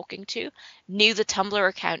was talking to knew the Tumblr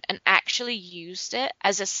account and actually used it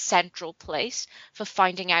as a central place for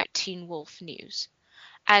finding out Teen Wolf news.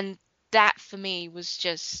 And that for me was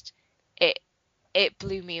just, it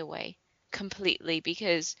blew me away completely,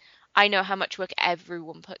 because I know how much work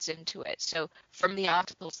everyone puts into it. So from the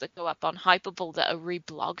articles that go up on Hypable that are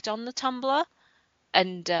reblogged on the Tumblr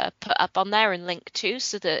and put up on there and linked to,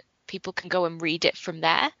 so that people can go and read it from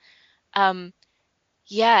there.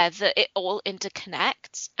 yeah, that it all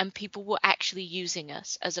interconnects and people were actually using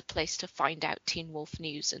us as a place to find out Teen Wolf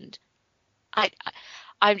news. And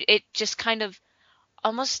it just kind of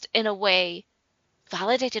almost in a way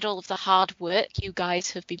validated all of the hard work you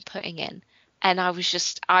guys have been putting in. And I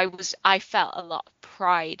felt a lot of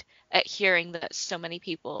pride at hearing that so many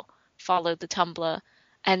people followed the Tumblr.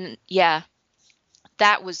 And yeah,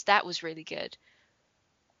 that was really good.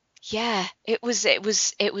 Yeah, it was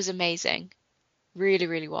amazing. Really,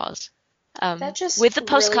 really was. That just With the really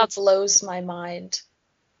postcards, blows my mind.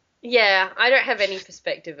 Yeah, I don't have any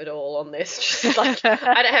perspective at all on this. Just like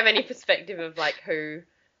I don't have any perspective of like who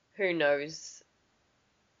knows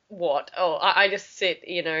what. Oh, I just sit,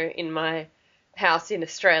 in my house in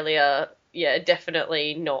Australia. Yeah,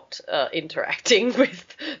 definitely not interacting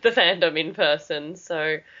with the fandom in person.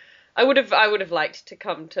 So I would have liked to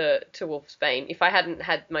come to Wolfsbane. If I hadn't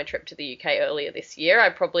had my trip to the UK earlier this year, I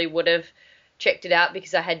probably would have checked it out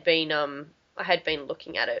because I had been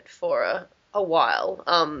looking at it for a while.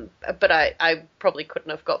 But I probably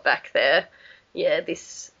couldn't have got back there. Yeah,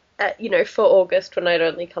 for August when I'd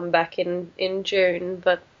only come back in June.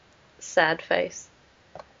 But sad face.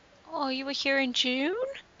 oh, you were here in June?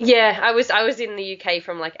 Yeah, I was in the UK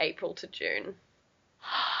from like April to June.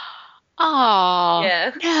 Oh,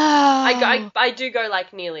 Yeah. no. I do go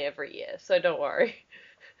like nearly every year, so don't worry.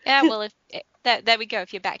 Yeah, well, there we go.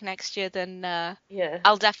 If you're back next year, then Yeah.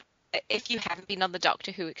 I'll definitely. If you haven't been on the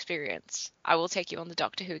Doctor Who experience, I will take you on the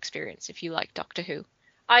Doctor Who experience if you like Doctor Who.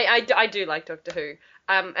 I do like Doctor Who.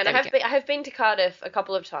 And I have been to Cardiff a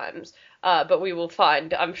couple of times, but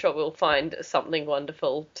I'm sure we'll find something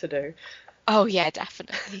wonderful to do. Oh yeah,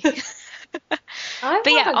 definitely. I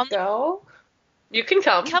But yeah, want to go. You can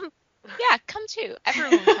come. Come too.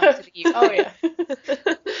 Everyone come to the UK. Oh yeah.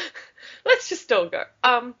 Let's just all go.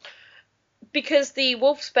 Because the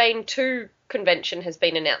Wolfsbane 2 convention has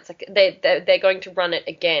been announced. Like they're going to run it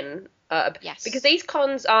again. Yes. Because these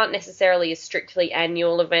cons aren't necessarily a strictly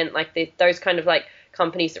annual event. Like those kind of like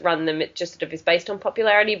companies that run them, it just sort of is based on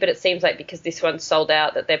popularity. But it seems like because this one's sold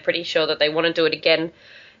out, that they're pretty sure that they want to do it again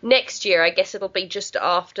next year. I guess it'll be just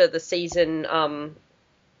after the season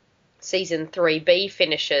 3B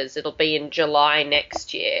finishes. It'll be in July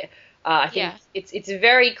next year. I think it's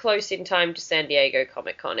very close in time to San Diego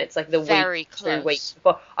Comic-Con. It's like the Very week, 2 weeks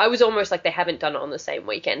before. I was almost like they haven't done it on the same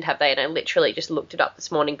weekend, have they? And I literally just looked it up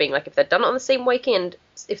this morning, being like, if they've done it on the same weekend,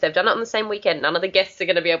 none of the guests are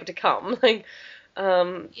going to be able to come. Like,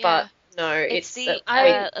 but no, it's the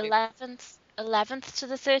 11th to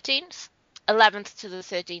the 13th. 11th to the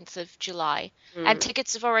 13th of July, and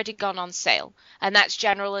tickets have already gone on sale, and that's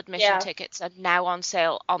general admission tickets are now on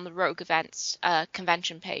sale on the Rogue Events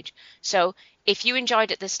convention page. So if you enjoyed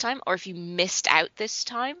it this time, or if you missed out this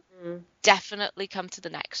time, definitely come to the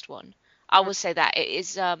next one. I will say that it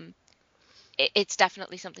is it's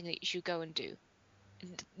definitely something that you should go and do.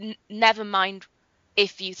 Never mind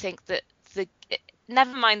if you think that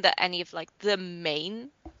never mind that any of like the main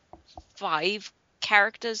 5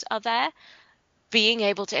 characters are there. Being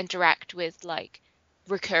able to interact with like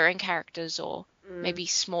recurring characters or maybe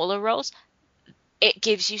smaller roles, it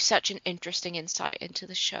gives you such an interesting insight into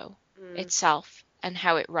the show itself and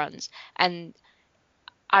how it runs. And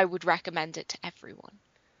I would recommend it to everyone.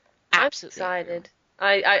 Absolutely. I'm excited.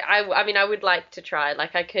 I mean, I would like to try.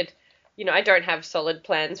 Like I could, I don't have solid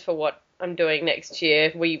plans for what I'm doing next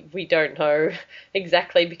year. We don't know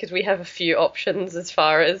exactly because we have a few options as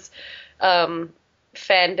far as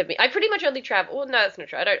fandom. I pretty much only travel. Well, no, that's not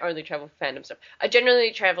true. I don't only travel for fandom stuff. I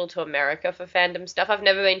generally travel to America for fandom stuff. I've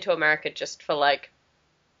never been to America just for like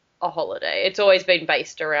a holiday. It's always been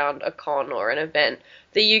based around a con or an event.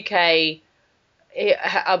 The UK,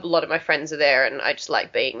 a lot of my friends are there, and I just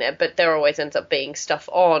like being there. But there always ends up being stuff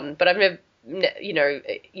on. But I've never,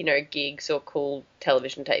 gigs or cool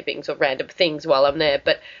television tapings or random things while I'm there.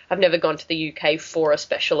 But I've never gone to the UK for a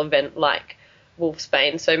special event like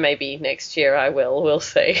Wolfsbane, so maybe next year I will. We'll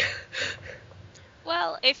see.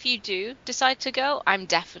 Well, if you do decide to go, I'm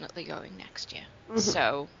definitely going next year.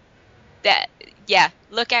 So,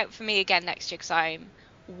 look out for me again next year because I'm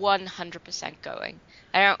 100% going.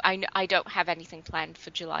 I don't have anything planned for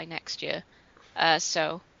July next year,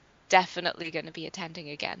 so definitely going to be attending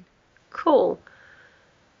again. Cool.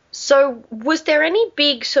 So, was there any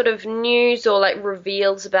big sort of news or like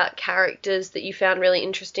reveals about characters that you found really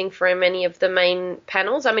interesting from any of the main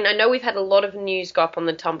panels? I mean, I know we've had a lot of news go up on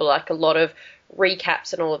the Tumblr, like a lot of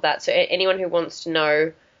recaps and all of that. So, anyone who wants to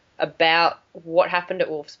know about what happened at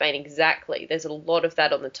Wolfsbane exactly, there's a lot of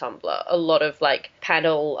that on the Tumblr. A lot of like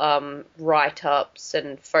panel write-ups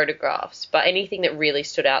and photographs. But anything that really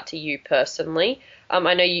stood out to you personally?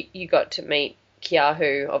 I know you got to meet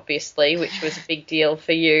Keahu, obviously, which was a big deal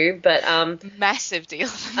for you. But massive deal.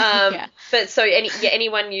 Yeah. But so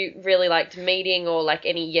anyone you really liked meeting, or like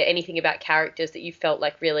anything about characters that you felt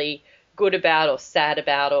like really good about or sad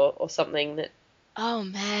about, or something that. Oh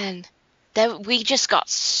man, we just got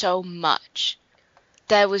so much.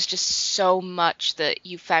 There was just so much that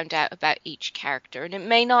you found out about each character, and it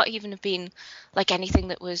may not even have been like anything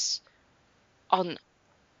that was on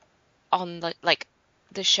like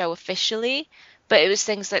the show officially, but it was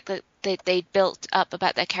things that they built up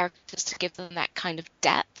about their characters to give them that kind of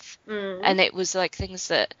depth. And it was like things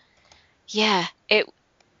that, the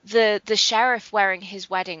sheriff wearing his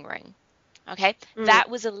wedding ring, okay, that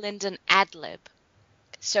was a Lyndon ad-lib.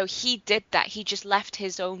 So he did that. He just left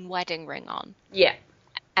his own wedding ring on. Yeah.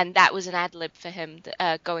 And that was an ad-lib for him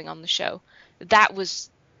going on the show. That was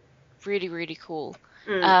really, really cool.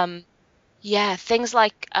 Things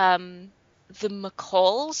like the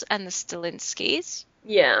McCalls and the Stilinskis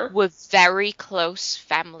were very close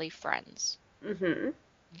family friends.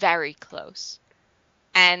 Very close.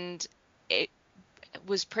 And it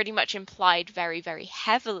was pretty much implied very, very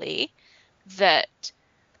heavily that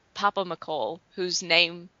Papa McCall, whose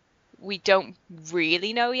name we don't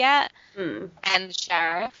really know yet, and the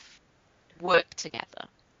sheriff worked together.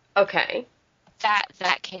 Okay.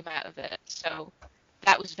 That came out of it. So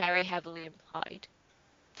that was very heavily implied.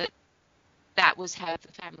 That was how the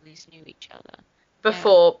families knew each other.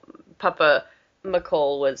 Before Papa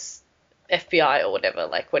McCall was FBI or whatever,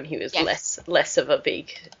 like when he was less of a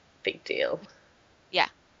big deal. Yeah.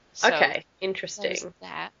 So okay, interesting.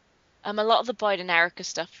 That. A lot of the Boyd and Erica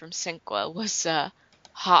stuff from Cinqua was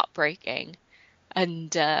heartbreaking.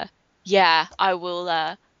 And I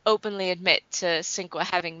will openly admit to Cinqua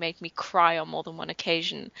having made me cry on more than one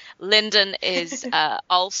occasion. Lyndon is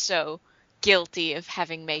also guilty of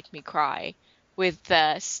having made me cry with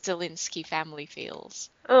the Stilinski family feels.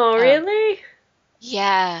 Oh, really?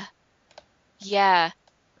 Yeah.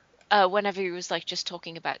 Whenever he was like just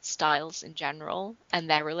talking about Styles in general and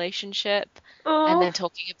their relationship, and then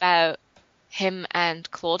talking about him and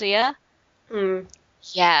Claudia, broke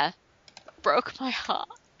my heart.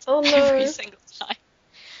 Oh no! Every single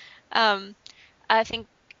time. I think,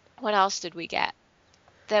 what else did we get?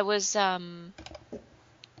 There was a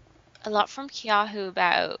lot from Keahu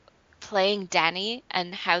about playing Danny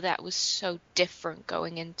and how that was so different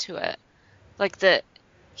going into it. Like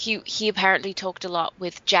he apparently talked a lot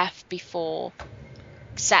with Jeff before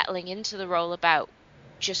settling into the role about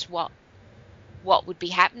just what would be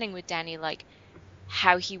happening with Danny, like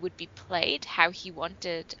how he would be played, how he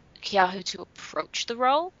wanted Keahu to approach the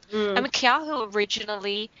role. I mean, Keahu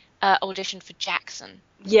originally auditioned for Jackson.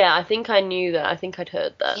 Yeah, I think I knew that. I think I'd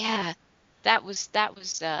heard that. Yeah, that was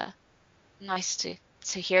nice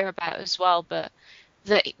to hear about as well. But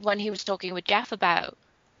when he was talking with Jeff about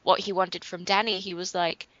what he wanted from Danny, he was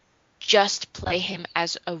like, just play him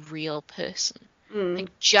as a real person. Like,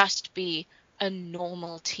 just be a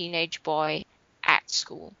normal teenage boy at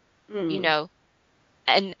school, you know?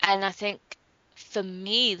 And I think, for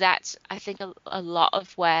me, that's, I think, a lot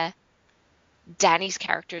of where Danny's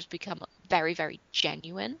character has become very, very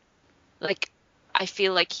genuine. Like, I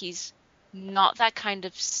feel like he's not that kind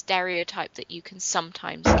of stereotype that you can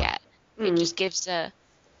sometimes get. It just gives a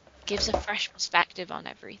fresh perspective on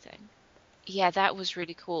everything. Yeah, that was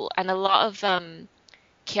really cool. And a lot of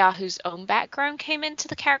Keahu's own background came into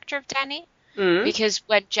the character of Danny. Because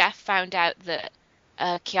when Jeff found out that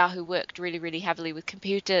Keahu worked really, really heavily with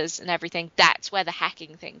computers and everything, that's where the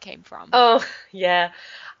hacking thing came from. Oh, yeah.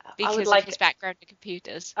 Because of his background in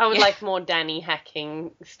computers. I would like more Danny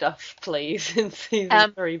hacking stuff, please, in season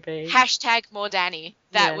 3B. Hashtag more Danny.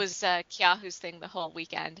 That was Keahu's thing the whole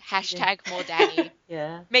weekend. Hashtag more Danny.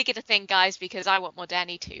 Yeah. Make it a thing, guys, because I want more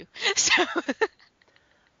Danny too. So.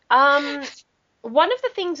 One of the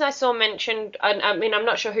things I saw mentioned, I mean, I'm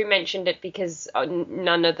not sure who mentioned it because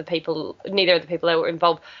neither of the people that were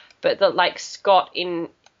involved, but that, like, Scott in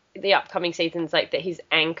the upcoming seasons, like, that his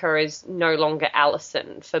anchor is no longer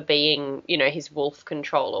Allison for being, you know, his wolf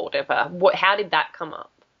control or whatever. How did that come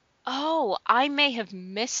up? Oh, I may have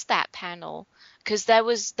missed that panel because there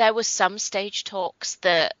was some stage talks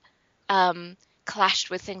that clashed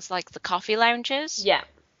with things like the coffee lounges. Yeah.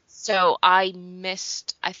 So I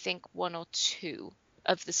missed, I think, 1 or 2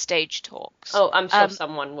 of the stage talks. Oh, I'm sure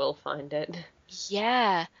someone will find it.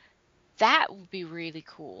 Yeah, that would be really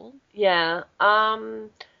cool. Yeah.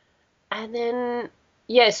 And then,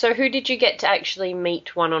 so who did you get to actually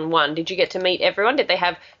meet one-on-one? Did you get to meet everyone? Did they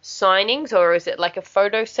have signings, or is it like a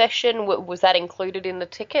photo session? Was that included in the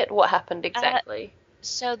ticket? What happened exactly?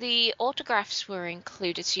 So the autographs were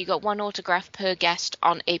included. So you got one autograph per guest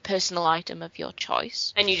on a personal item of your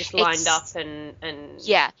choice. And you just lined up and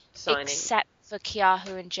yeah, signing. Except for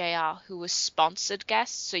Kiahu and JR, who were sponsored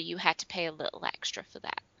guests, so you had to pay a little extra for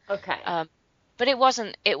that. Okay. But it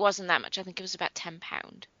wasn't that much. I think it was about £10.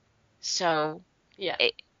 So yeah,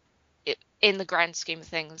 it in the grand scheme of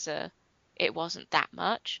things, it wasn't that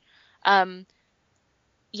much.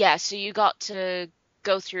 Yeah, so you got to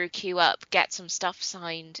go through, queue up, get some stuff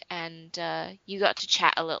signed, and you got to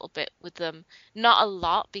chat a little bit with them. Not a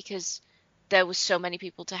lot because there was so many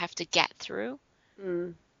people to have to get through.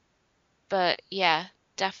 But yeah,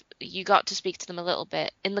 you got to speak to them a little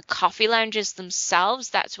bit. In the coffee lounges themselves,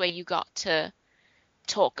 that's where you got to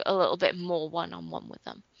talk a little bit more one-on-one with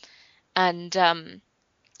them. And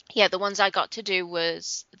yeah, the ones I got to do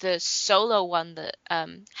was the solo one that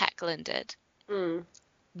Hecklin did.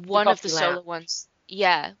 One of the solo ones.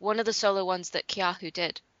 Yeah, one of the solo ones that Kiahu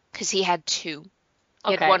did, because he had two.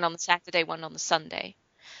 He had one on the Saturday, one on the Sunday.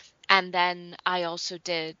 And then I also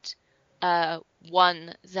did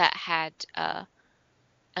one that had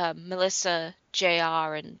Melissa,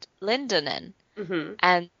 JR, and Lyndon in.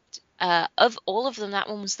 And of all of them, that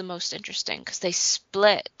one was the most interesting, because they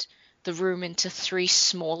split the room into 3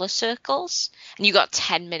 smaller circles, and you got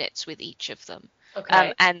 10 minutes with each of them.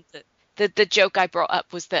 And the joke I brought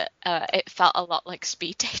up was that it felt a lot like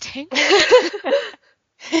speed dating,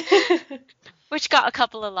 which got a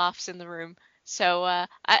couple of laughs in the room. So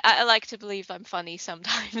I like to believe I'm funny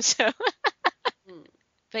sometimes. So,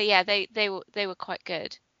 but yeah, they were quite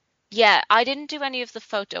good. Yeah, I didn't do any of the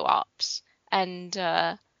photo ops, and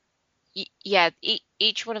yeah,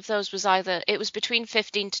 each one of those was it was between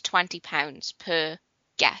 £15 to £20 per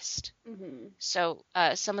guest. So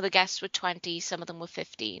some of the guests were 20, some of them were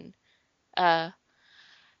 15.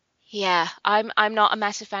 Yeah, I'm not a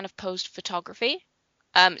massive fan of posed photography.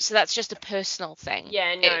 So that's just a personal thing.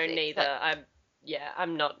 Yeah, no, neither.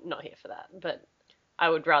 I'm not here for that. But I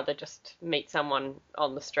would rather just meet someone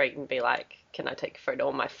on the street and be like, "Can I take a photo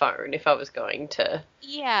on my phone?" If I was going to.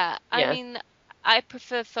 Yeah, I mean, I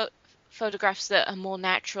prefer photographs that are more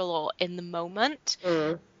natural or in the moment.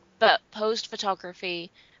 But posed photography,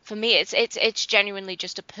 for me, it's genuinely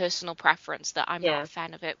just a personal preference that I'm not a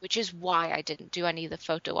fan of it, which is why I didn't do any of the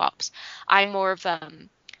photo ops. I'm more of an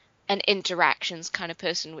interactions kind of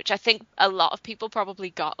person, which I think a lot of people probably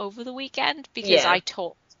got over the weekend, because I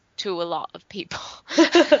talked to a lot of people.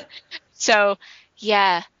 So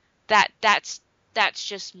yeah, that's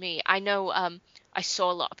just me. I know I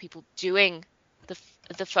saw a lot of people doing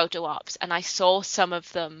the photo ops, and I saw some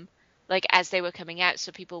of them like as they were coming out,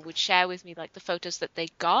 so people would share with me like the photos that they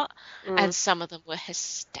got, and some of them were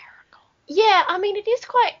hysterical. Yeah, I mean, it is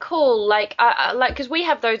quite cool. Like, because we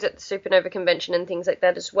have those at the Supernova convention and things like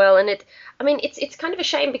that as well. And it's kind of a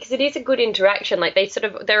shame, because it is a good interaction. Like,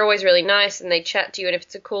 they're always really nice, and they chat to you. And if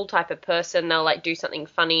it's a cool type of person, they'll like do something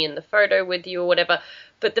funny in the photo with you or whatever.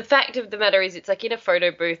 But the fact of the matter is, it's like in a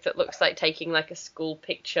photo booth that looks like taking like a school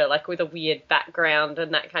picture, like with a weird background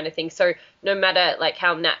and that kind of thing. So no matter like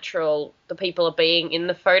how natural the people are being in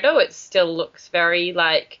the photo, it still looks very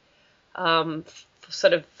like,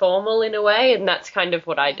 sort of formal in a way, and that's kind of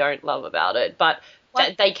what I don't love about it. But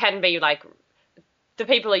they can be like, the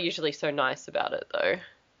people are usually so nice about it though.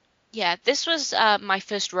 Yeah, this was my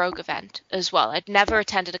first Rogue event as well. I'd never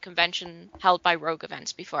attended a convention held by Rogue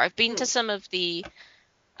events before. I've been to some of the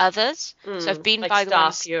others, so I've been like by the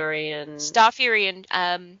Star Fury and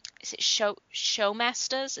is it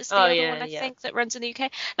Showmasters is the other one I think that runs in the UK,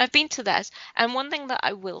 and I've been to theirs. And one thing that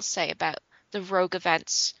I will say about the Rogue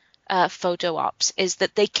events photo ops is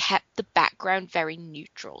that they kept the background very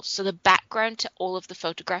neutral. So the background to all of the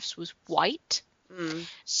photographs was white.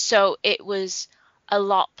 So it was a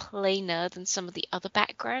lot plainer than some of the other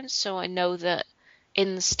backgrounds. So I know that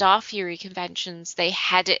in the Star Fury conventions, they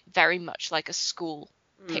had it very much like a school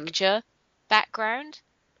picture background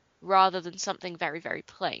rather than something very, very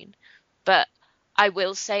plain. But I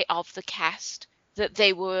will say of the cast that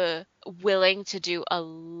they were willing to do a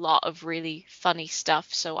lot of really funny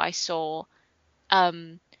stuff. So I saw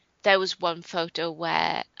there was one photo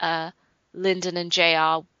where Lyndon and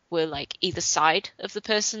JR were like either side of the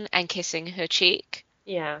person and kissing her cheek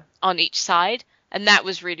on each side, and that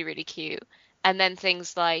was really, really cute. And then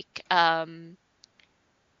things like there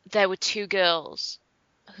were 2 girls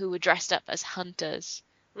who were dressed up as hunters,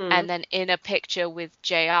 and then in a picture with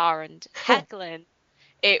JR and Hecklin,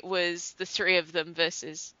 it was the 3 of them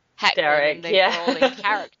versus Hecklin, and they were all in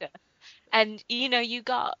character. And, you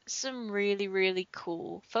got some really, really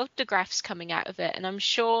cool photographs coming out of it. And I'm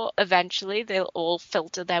sure eventually they'll all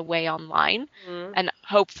filter their way online. Mm. And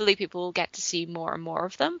hopefully people will get to see more and more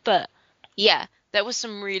of them. But yeah, there were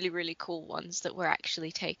some really, really cool ones that were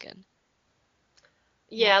actually taken.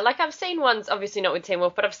 Yeah, like I've seen ones, obviously not with Teen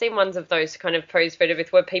Wolf, but I've seen ones of those kind of pose photo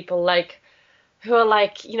with where people like who are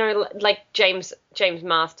like, like James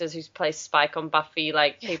Masters, who plays Spike on Buffy,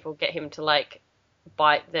 like people get him to like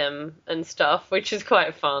bite them and stuff, which is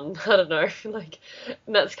quite fun. I don't know, like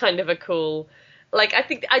that's kind of a cool. Like I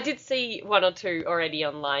think I did see one or two already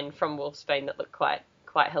online from Wolfsbane that look quite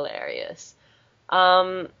hilarious.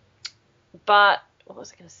 But what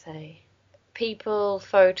was I going to say? People,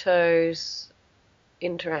 photos,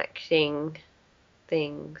 interacting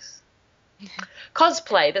things.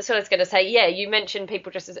 Cosplay, that's what I was going to say. Yeah, you mentioned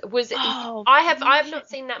people dressed as I have not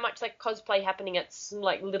seen that much like cosplay happening at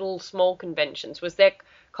like little small conventions. Was there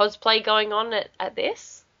cosplay going on at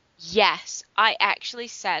this? Yes, I actually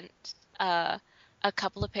sent a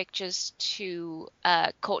couple of pictures to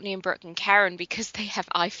Courtney and Brooke and Karen because they have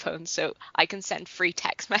iPhones, so I can send free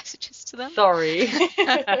text messages to them. Sorry.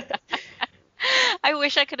 I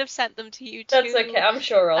wish I could have sent them to you too. That's okay. I'm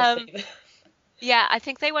sure I'll see them. Yeah, I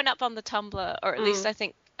think they went up on the Tumblr, or at least I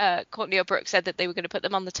think Courtney or Brooke said that they were going to put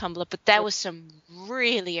them on the Tumblr, but there was some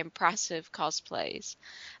really impressive cosplays.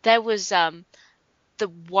 There was the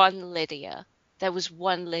one Lydia. There was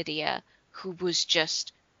one Lydia who was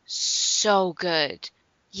just so good.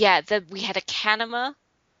 Yeah, we had a Kanema.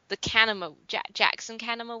 The Kanema, Jackson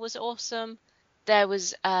Kanema was awesome. There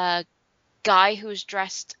was a guy who was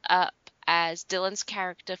dressed up as Dylan's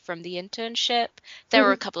character from The Internship. There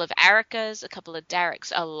were a couple of Ericas, a couple of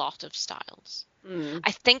Dereks, a lot of styles.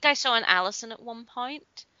 I think I saw an Allison at one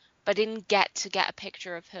point, but I didn't get to get a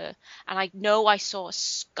picture of her. And I know I saw a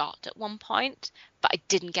Scott at one point, but I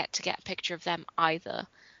didn't get to get a picture of them either.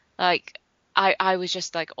 Like, I was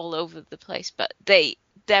just like all over the place, but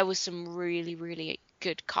there was some really, really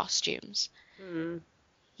good costumes.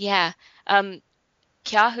 Yeah.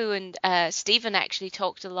 Kyahu and Stephen actually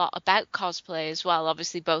talked a lot about cosplay as well,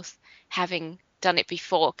 obviously both having done it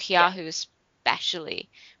before. Kyahu especially,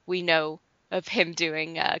 we know of him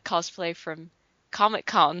doing cosplay from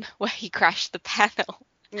Comic-Con where he crashed the panel.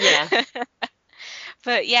 Yeah.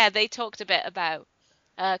 But yeah, they talked a bit about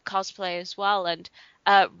cosplay as well, and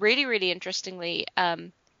really, really interestingly,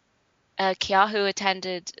 Kyahu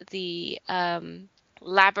attended the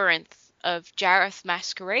Labyrinth of Jareth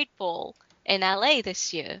Masquerade Ball in LA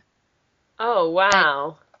this year. Oh,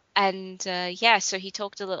 wow. And yeah, so he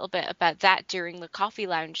talked a little bit about that during the coffee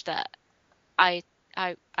lounge that I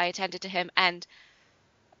attended to him, and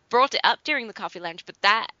brought it up during the coffee lounge, but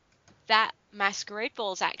that masquerade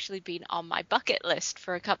ball's actually been on my bucket list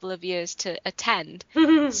for a couple of years to attend.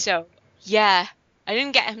 So yeah, I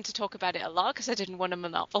didn't get him to talk about it a lot because I didn't want to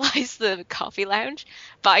monopolize the coffee lounge,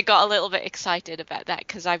 but I got a little bit excited about that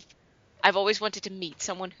because I've always wanted to meet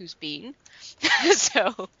someone who's been.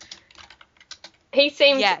 So he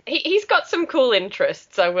seems he's got some cool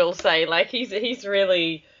interests, I will say. Like he's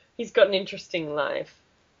got an interesting life.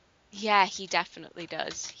 Yeah, he definitely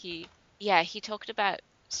does. He talked about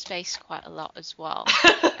space quite a lot as well.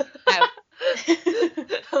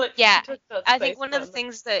 Yeah, I think one of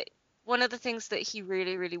the things that he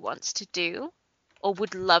really, really wants to do, or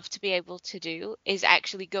would love to be able to do, is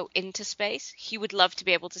actually go into space. He would love to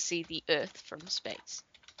be able to see the Earth from space,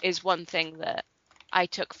 is one thing that I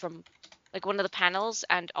took from like one of the panels,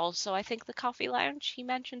 and also I think the coffee lounge. He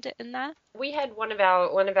mentioned it in there. We had one of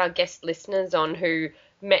our guest listeners on who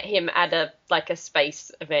met him at a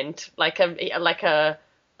space event, like a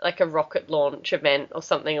rocket launch event or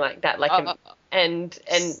something like that. And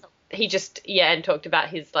he just and talked about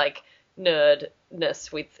his like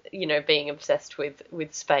nerdness with being obsessed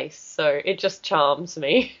with space. So it just charms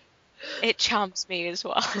me. It charms me as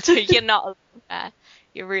well. So you're not alone there.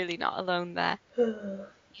 You're really not alone there.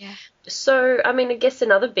 Yeah. So, I mean, I guess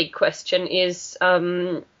another big question is,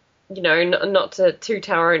 not to toot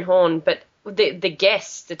our own horn, but the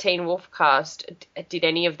guests, the Teen Wolf cast, did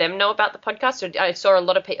any of them know about the podcast? Or I saw a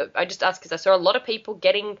lot of people. I just asked because I saw a lot of people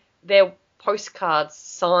getting their postcards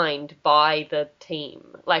signed by the team,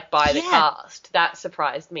 like by the cast. That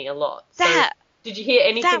surprised me a lot. So, did you hear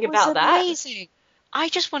anything about that? That was amazing. I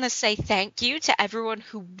just want to say thank you to everyone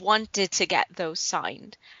who wanted to get those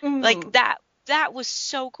signed. Like that was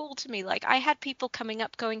so cool to me. Like I had people coming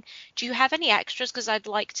up going, do you have any extras? Because I'd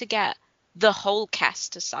like to get the whole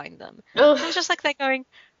cast to sign them. I was just like, they're going,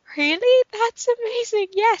 really? That's amazing.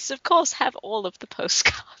 Yes, of course, have all of the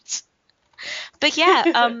postcards. But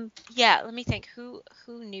yeah, let me think. Who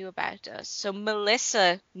knew about us? So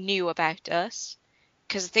Melissa knew about us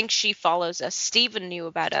because I think she follows us. Stephen knew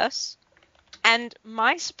about us, and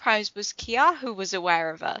my surprise was Kia, who was aware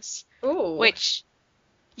of us. Ooh. Which,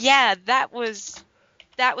 yeah, that was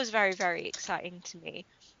very, very exciting to me.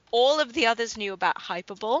 All of the others knew about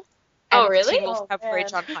Hyperball and Oh, really? Teen Wolf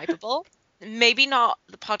coverage on Hyperball. Maybe not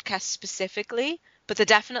the podcast specifically, but they're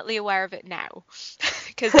definitely aware of it now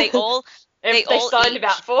because they all They signed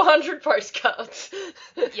about 400 postcards.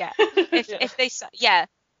 Yeah. If they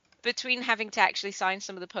between having to actually sign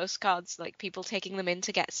some of the postcards, like people taking them in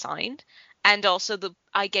to get signed, and also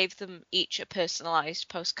I gave them each a personalized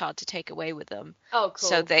postcard to take away with them. Oh, cool.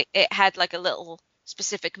 So it had like a little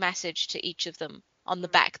specific message to each of them on the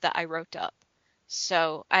back that I wrote up.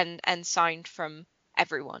 So and signed from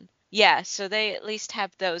everyone. Yeah, so they at least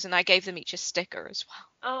have those, and I gave them each a sticker as well.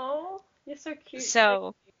 Oh, you're so cute.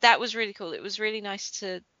 So that was really cool. It was really nice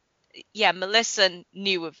to, yeah, Melissa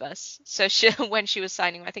knew of us. So when she was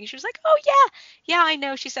signing, I think she was like, "Oh yeah, I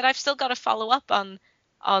know." She said, "I've still got to follow up on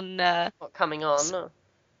what, coming on."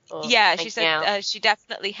 Or yeah, she said out. she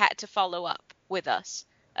definitely had to follow up with us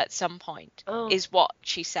at some point, is what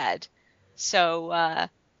she said. So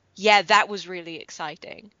yeah, that was really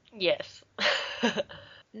exciting. Yes.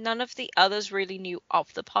 None of the others really knew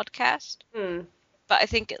of the podcast, but I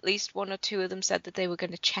think at least one or two of them said that they were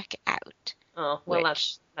going to check it out. Oh, well,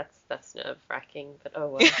 that's nerve-wracking, but oh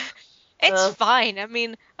well. It's fine. I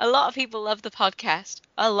mean, a lot of people love the podcast.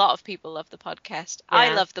 A lot of people love the podcast. Yeah.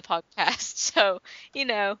 I love the podcast. So,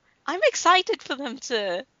 I'm excited for them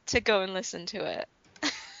to go and listen to it.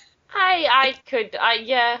 I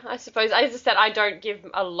suppose. As I said, I don't give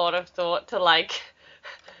a lot of thought to, like,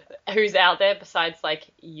 who's out there besides, like,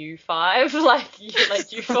 you five,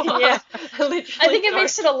 you four. Yeah. I think it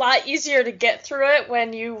makes it a lot easier to get through it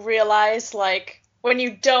when you realize, like, when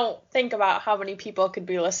you don't think about how many people could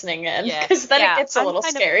be listening in, because then it gets a little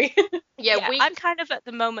scary. I'm kind of at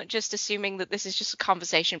the moment just assuming that this is just a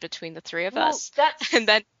conversation between the three of us, and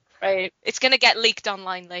then it's going to get leaked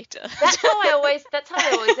online later. That's how I always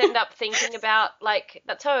end up thinking about, like,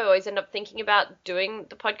 that's how I always end up thinking about doing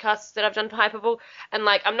the podcasts that I've done for Hyperball, and,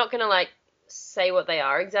 like, I'm not going to, like, say what they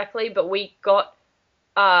are exactly, but we got,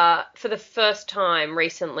 for the first time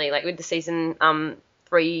recently, like, with the season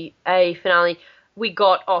 3A finale, we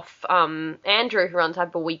got off Andrew, who runs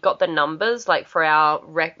Hyperball, we got the numbers, like, for our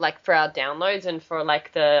downloads and for,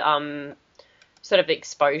 like, the sort of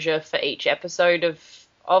exposure for each episode of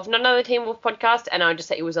Not Another Teen Wolf podcast, and I would just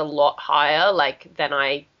say it was a lot higher, like, than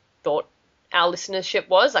I thought our listenership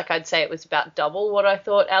was. Like, I'd say it was about double what I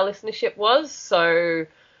thought our listenership was. So,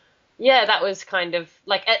 yeah, that was kind of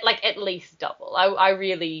at least double. I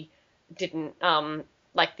really didn't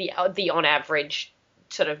like the on average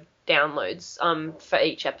sort of downloads for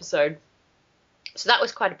each episode. So that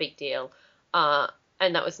was quite a big deal, and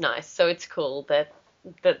that was nice. So it's cool that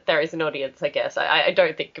there is an audience, I guess. I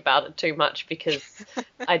don't think about it too much because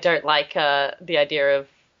I don't like the idea of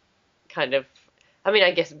kind of, I mean,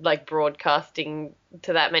 I guess, like, broadcasting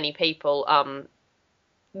to that many people,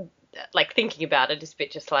 like, thinking about it is a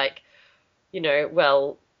bit just like,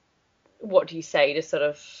 well, what do you say to sort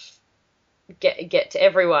of get to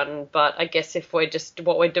everyone? But I guess if we're just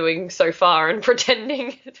what we're doing so far and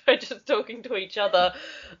pretending we're just talking to each other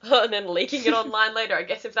and then leaking it online later, I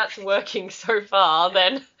guess if that's working so far,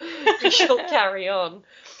 then we shall carry on.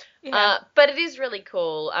 Yeah. But it is really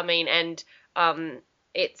cool. I mean, and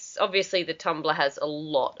it's obviously the Tumblr has a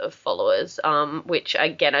lot of followers, which,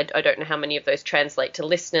 again, I don't know how many of those translate to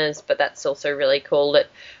listeners, but that's also really cool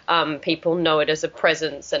that people know it as a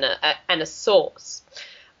presence and a source.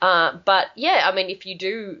 But yeah, I mean,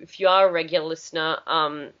 if you are a regular listener,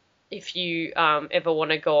 if you ever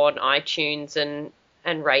want to go on iTunes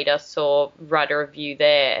and rate us or write a review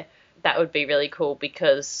there, that would be really cool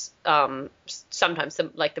because sometimes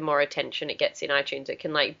the more attention it gets in iTunes, it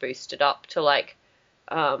can, like, boost it up to, like,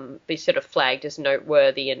 be sort of flagged as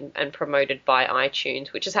noteworthy and promoted by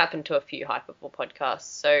iTunes, which has happened to a few Hyperball podcasts.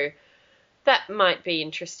 So that might be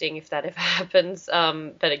interesting if that ever happens.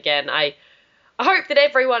 But again, I hope that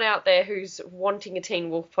everyone out there who's wanting a Teen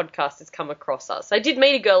Wolf podcast has come across us. I did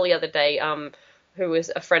meet a girl the other day who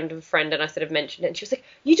was a friend of a friend, and I sort of mentioned it, and she was like,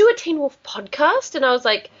 "You do a Teen Wolf podcast?" And I was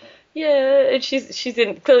like, "Yeah." And she's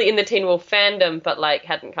clearly in the Teen Wolf fandom, but, like,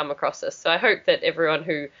 hadn't come across us. So I hope that everyone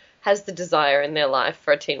who has the desire in their life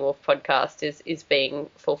for a Teen Wolf podcast is being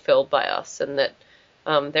fulfilled by us, and that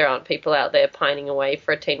there aren't people out there pining away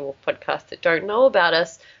for a Teen Wolf podcast that don't know about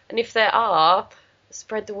us. And if there are,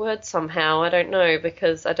 spread the word somehow. I don't know,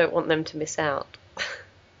 because I don't want them to miss out.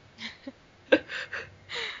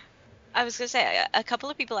 I was going to say, a couple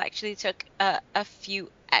of people actually took a few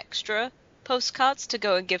extra postcards to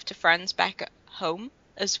go and give to friends back at home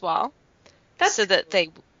as well, so that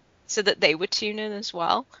they would tune in as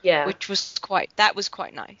well. Yeah. Which was quite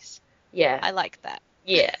nice. Yeah. I like that.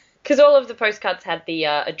 Yeah. Because all of the postcards had the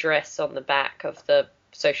address on the back of the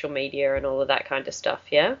social media and all of that kind of stuff,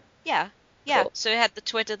 yeah? Yeah. Yeah. Cool. So it had the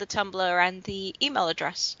Twitter, the Tumblr, and the email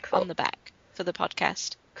address on the back for the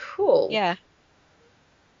podcast. Cool. Yeah.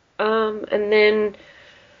 And then...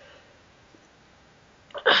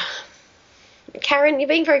 Karen, you're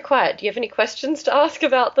being very quiet. Do you have any questions to ask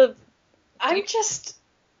about the... I'm just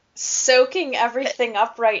soaking everything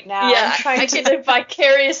up right now. Yeah, I'm trying to live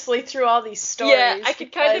vicariously through all these stories. Yeah, I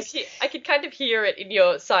could kind of hear it in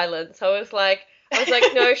your silence. I was like,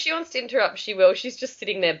 no, if she wants to interrupt, she will. She's just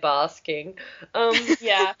sitting there basking.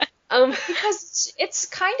 Yeah. Because it's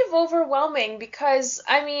kind of overwhelming because,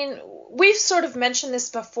 I mean, we've sort of mentioned this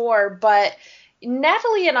before, but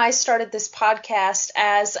Natalie and I started this podcast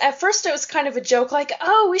as, at first it was kind of a joke, like,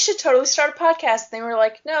 oh, we should totally start a podcast. And they were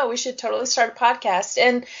like, no, we should totally start a podcast.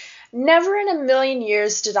 And never in a million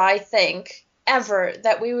years did I think ever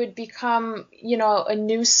that we would become, you know, a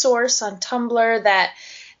news source on Tumblr, that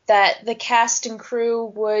the cast and crew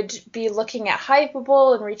would be looking at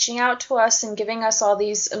Hypable and reaching out to us and giving us all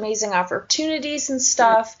these amazing opportunities and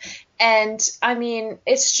stuff. And I mean,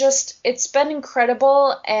 it's been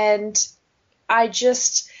incredible, and I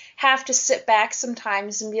just have to sit back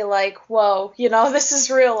sometimes and be like, whoa, you know, this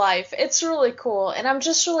is real life. It's really cool. And I'm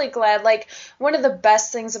just really glad. Like, one of the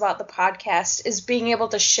best things about the podcast is being able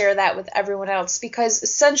to share that with everyone else, because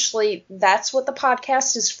essentially that's what the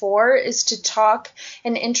podcast is for, is to talk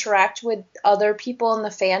and interact with other people in the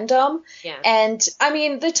fandom. Yeah. And I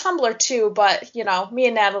mean, the Tumblr too, but you know, me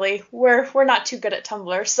and Natalie, we're not too good at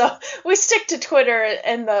Tumblr, so we stick to Twitter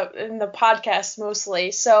and the podcast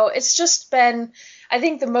mostly. So it's just been, I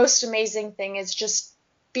think the most amazing thing is just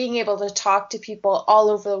being able to talk to people all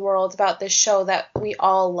over the world about this show that we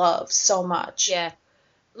all love so much. Yeah.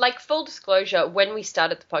 Like, full disclosure, when we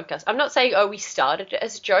started the podcast, I'm not saying, we started it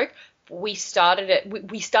as a joke. We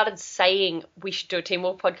started saying we should do a Teen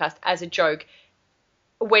Wolf podcast as a joke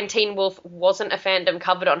when Teen Wolf wasn't a fandom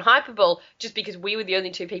covered on Hypable, just because we were the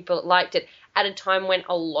only two people that liked it, at a time when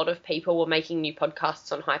a lot of people were making new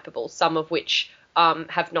podcasts on Hypable, some of which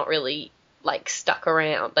have not really like stuck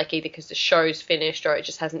around, like either because the show's finished or it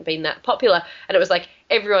just hasn't been that popular. And it was like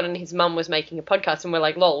everyone and his mum was making a podcast, and we're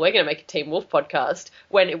like, lol, we're going to make a Teen Wolf podcast,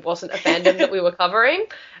 when it wasn't a fandom that we were covering.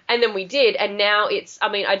 And then we did, and now it's,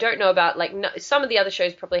 I mean, I don't know about, like, some of the other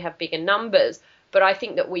shows probably have bigger numbers, but I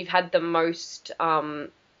think that we've had the most,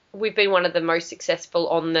 we've been one of the most successful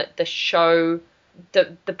on the show,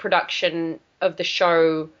 the production of the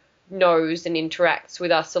show knows and interacts with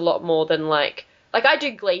us a lot more than, like I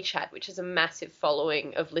do Glee Chat, which is a massive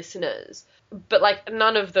following of listeners, but, like,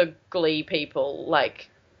 none of the Glee people, like,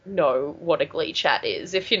 know what a Glee Chat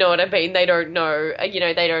is, if you know what I mean. They don't know, you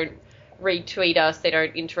know, they don't retweet us, they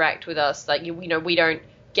don't interact with us, like, you know, we don't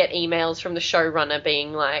get emails from the showrunner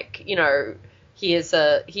being like, you know, here's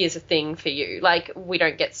a thing for you. Like, we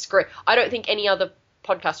don't get I don't think any other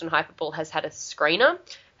podcast on Hypable has had a screener.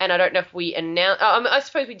 And I don't know if we announced, I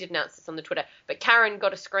suppose we did announce this on the Twitter, but Karen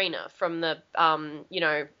got a screener from the, you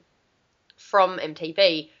know, from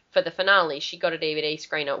MTV for the finale. She got a DVD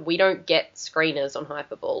screener. We don't get screeners on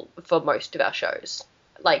Hypable for most of our shows.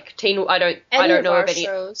 Like, I don't know of any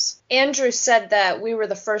shows. Andrew said that we were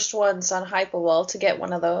the first ones on Hypable to get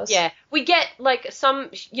one of those. Yeah, we get, like,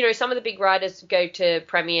 some, you know, some of the big writers go to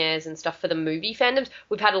premieres and stuff for the movie fandoms.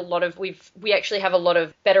 We've had we actually have a lot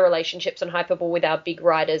of better relationships on Hypable with our big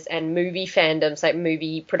writers and movie fandoms, like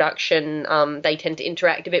movie production. They tend to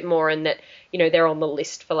interact a bit more, and that, you know, they're on the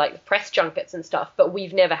list for, like, press junkets and stuff. But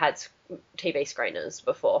we've never had TV screeners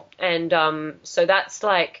before, and so that's,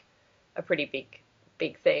 like, a pretty big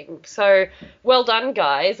thing. So well done,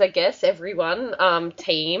 guys, I guess, everyone,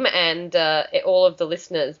 team, and all of the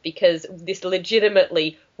listeners, because this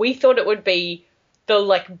legitimately, we thought it would be the,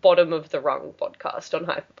 like, bottom of the rung podcast on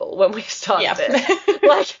Hypable when we started it.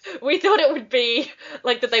 Like, we thought it would be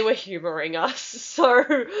like that they were humoring us. So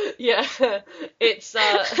yeah, it's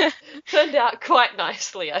turned out quite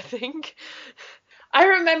nicely, I think. I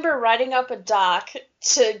remember writing up a doc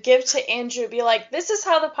to give to Andrew, be like, this is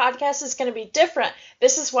how the podcast is going to be different.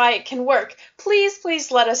 This is why it can work. Please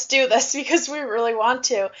let us do this because we really want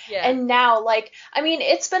to. Yeah. And now, like, I mean,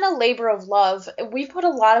 it's been a labor of love. We put a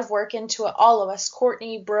lot of work into it, all of us.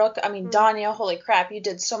 Courtney, Brooke, I mean, Danya, holy crap, you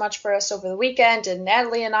did so much for us over the weekend, and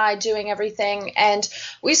Natalie and I doing everything. And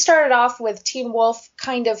we started off with Teen Wolf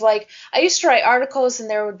kind of like, I used to write articles and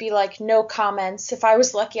there would be like no comments. If I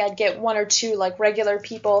was lucky, I'd get one or two like regular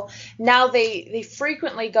people. Now they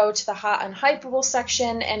frequently go to the hot and hypeable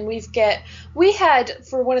section, and we had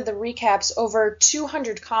for one of the recaps over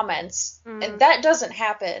 200 comments. And that doesn't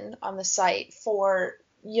happen on the site for,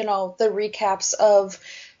 you know, the recaps of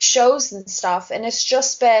shows and stuff. And it's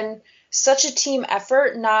just been such a team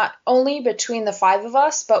effort, not only between the five of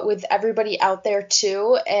us, but with everybody out there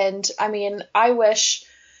too. And I mean, I wish,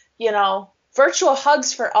 you know, virtual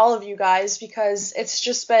hugs for all of you guys, because it's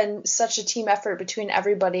just been such a team effort between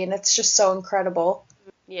everybody, and it's just so incredible.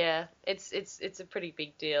 Yeah, it's a pretty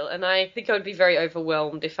big deal, and I think I would be very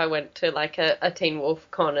overwhelmed if I went to like a Teen Wolf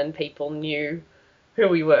Con and people knew who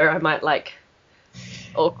we were. I might like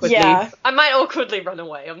awkwardly, I might awkwardly run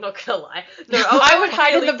away. I'm not gonna lie. No, I would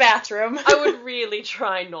hide in the bathroom. I would really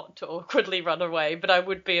try not to awkwardly run away, but I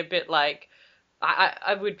would be a bit like,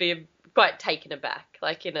 I would be quite taken aback,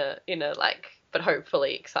 like in a like, but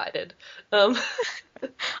hopefully excited.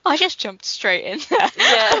 I just jumped straight in there.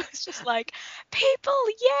 Yeah. I was just like, people,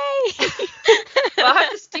 yay! Well, I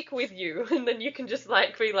have to stick with you, and then you can just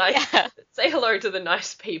like be like, say hello to the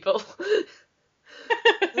nice people.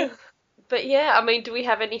 But yeah, I mean, do we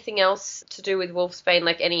have anything else to do with Wolfsbane?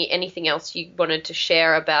 Like anything else you wanted to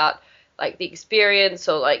share about like the experience,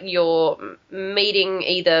 or like your meeting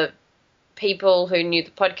either people who knew the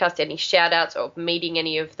podcast, any shout outs, or meeting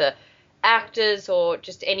any of the actors, or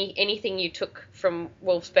just anything you took from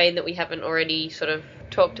Wolfsbane that we haven't already sort of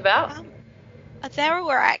talked about? There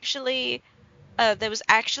was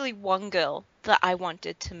actually one girl that I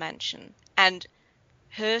wanted to mention, and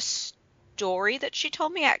her story that she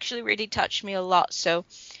told me actually really touched me a lot. So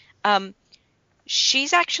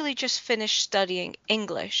she's actually just finished studying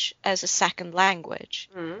English as a second language.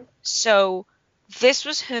 So this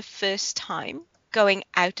was her first time going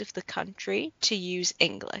out of the country to use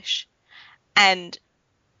English. And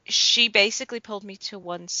she basically pulled me to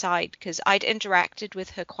one side because I'd interacted with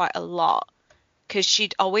her quite a lot, because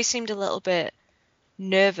she'd always seemed a little bit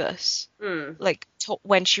nervous, like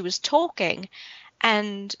when she was talking.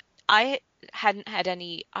 And I hadn't had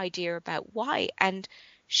any idea about why. And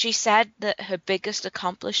she said that her biggest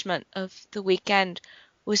accomplishment of the weekend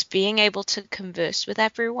was being able to converse with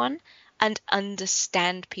everyone and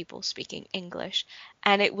understand people speaking English.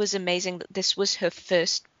 And it was amazing that this was her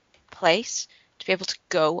first place to be able to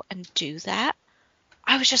go and do that.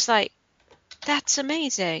 I was just like, that's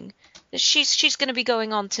amazing. She's going to be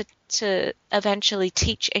going on to eventually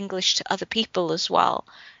teach English to other people as well.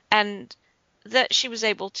 And that she was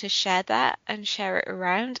able to share that and share it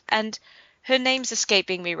around. And her name's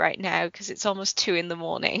escaping me right now because it's almost 2 a.m.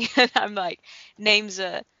 and I'm like, names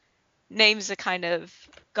are kind of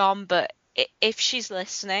gone. But if she's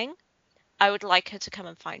listening, I would like her to come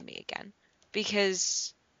and find me again,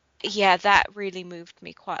 because yeah, that really moved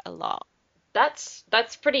me quite a lot. That's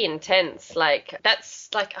pretty intense. Like, that's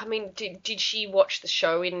like, I mean, did she watch the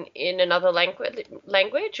show in another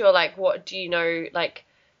language, or like, what do you know? Like,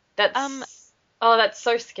 that's oh, that's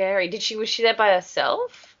so scary. Was she there by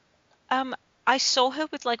herself? I saw her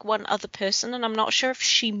with like one other person, and I'm not sure if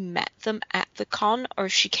she met them at the con or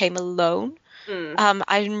if she came alone.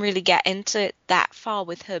 I didn't really get into it that far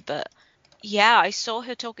with her, but yeah, I saw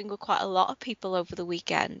her talking with quite a lot of people over the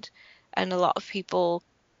weekend, and a lot of people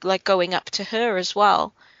like going up to her as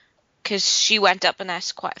well, because she went up and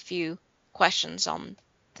asked quite a few questions on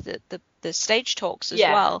the stage talks as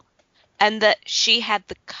well, and that she had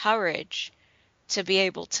the courage to be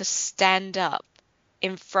able to stand up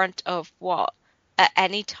in front of what at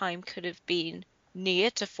any time could have been near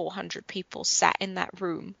to 400 people sat in that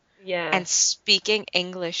room, and speaking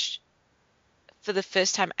English for the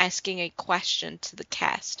first time, asking a question to the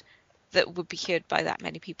cast that would be heard by that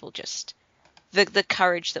many people. Just the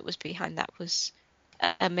courage that was behind that was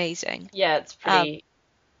amazing. Yeah, it's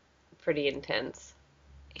pretty intense.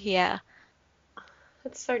 Yeah.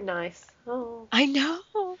 That's so nice. Oh, I know.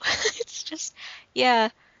 It's just, yeah.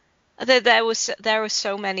 There were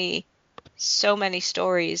so many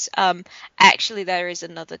stories. Actually, there is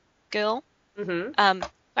another girl. Who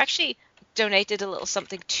actually donated a little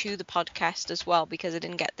something to the podcast as well, because I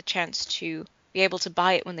didn't get the chance to be able to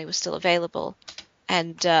buy it when they were still available.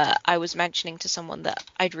 And I was mentioning to someone that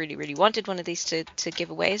I'd really, really wanted one of these to give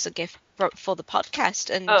away as a gift for the podcast.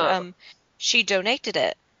 And she donated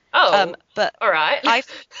it. Oh, But all right.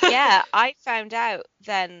 I found out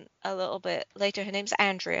then a little bit later. Her name's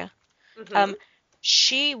Andrea. Mhm.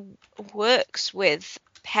 She works with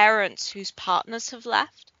parents whose partners have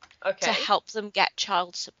left to Okay. help them get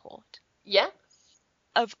child support. Yeah.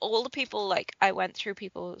 Of all the people, like, I went through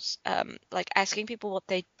people's like asking people what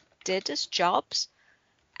they did as jobs,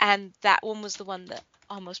 and that one was the one that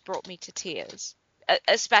almost brought me to tears,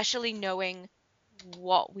 especially knowing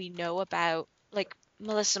what we know about, like,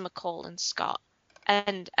 Melissa McCall and Scott,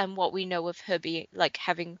 and what we know of her being, like,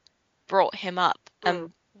 having brought him up,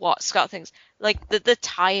 and what Scott thinks, like, the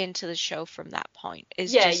tie into the show from that point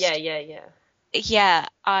is Yeah, just yeah,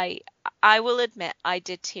 I will admit I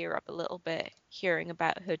did tear up a little bit hearing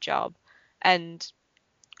about her job, and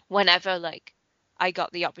whenever, like, I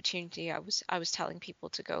got the opportunity, I was telling people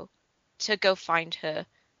to go find her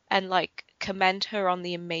and, like, commend her on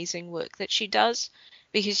the amazing work that she does,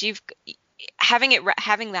 because having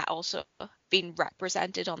that also been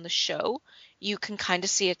represented on the show, you can kind of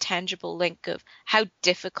see a tangible link of how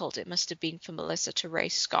difficult it must have been for Melissa to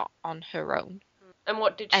raise Scott on her own. And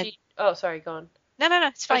what did she? Oh, sorry, go on. No,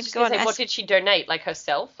 it's I fine. was just Go gonna on. say, what did she donate? Like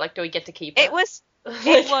herself? Like, do we get to keep her? It was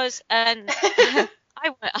an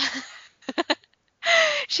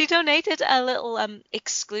she donated a little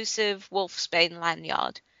exclusive Wolfsbane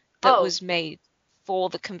lanyard that Oh. was made for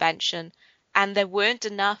the convention, and there weren't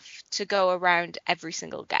enough to go around every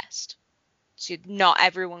single guest. So not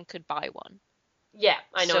everyone could buy one. Yeah,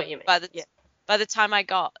 I know So what you mean. By the time I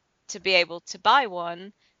got to be able to buy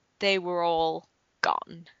one, they were all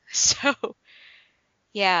gone. So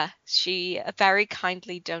yeah, she very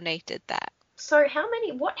kindly donated that. So how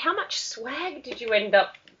much swag did you end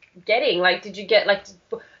up getting? Like, did you get, like,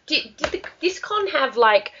 did this con have,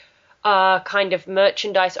 like, kind of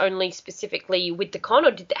merchandise only specifically with the con,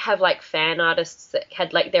 or did it have, like, fan artists that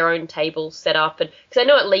had, like, their own tables set up? And because I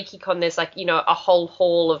know at LeakyCon there's, like, you know, a whole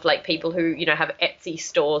hall of, like, people who, you know, have Etsy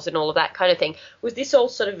stores and all of that kind of thing. Was this all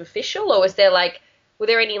sort of official, or was there, like, were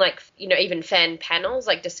there any, like, you know, even fan panels,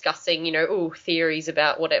 like, discussing, you know, theories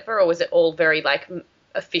about whatever, or was it all very, like,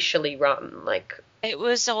 officially run? Like, it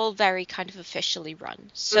was all very kind of officially run.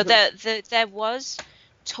 So there was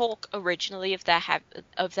talk originally of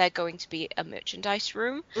there going to be a merchandise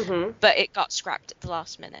room, but it got scrapped at the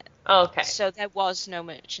last minute. Oh, okay. So there was no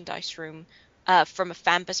merchandise room from a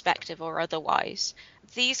fan perspective or otherwise.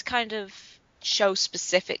 These kind of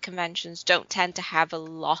show-specific conventions don't tend to have a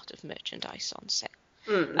lot of merchandise on sale.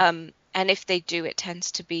 And if they do, it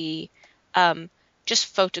tends to be just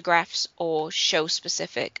photographs or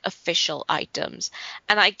show-specific official items.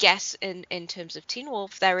 And I guess in terms of Teen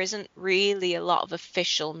Wolf, there isn't really a lot of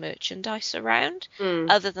official merchandise around,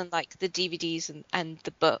 other than, like, the DVDs and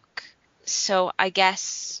the book. So I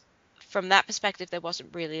guess from that perspective, there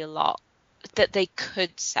wasn't really a lot that they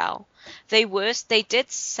could sell. They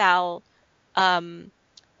did sell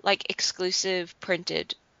like exclusive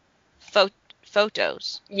printed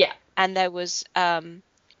photos. Yeah. And there was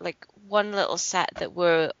like one little set that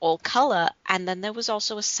were all color, and then there was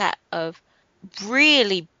also a set of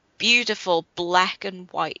really beautiful black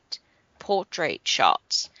and white portrait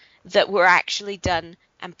shots that were actually done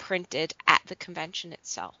and printed at the convention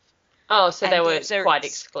itself. Oh, so And they were those are quite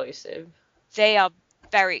exclusive. They are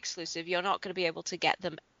very exclusive. You're not going to be able to get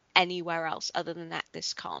them anywhere else other than at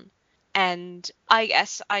this con. And I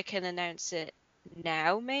guess I can announce it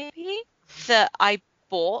now, maybe, that I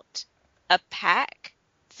bought a pack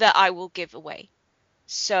that I will give away.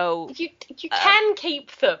 So You can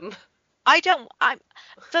keep them.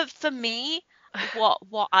 For me,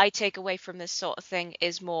 what I take away from this sort of thing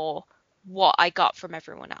is more what I got from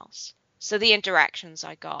everyone else. So the interactions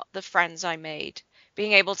I got, the friends I made,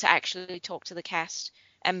 being able to actually talk to the cast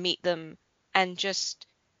and meet them and just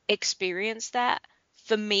experience that.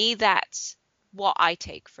 For me, that's what I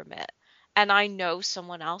take from it. And I know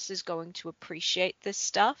someone else is going to appreciate this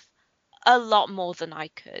stuff a lot more than I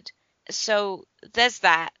could. So there's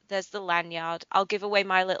that. There's the lanyard. I'll give away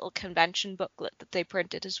my little convention booklet that they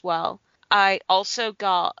printed as well. I also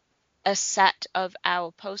got a set of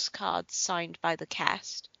our postcards signed by the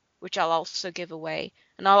cast, which I'll also give away.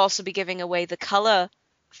 And I'll also be giving away the color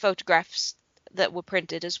photographs that were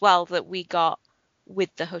printed as well that we got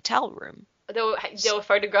with the hotel room. There were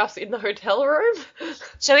photographs in the hotel room?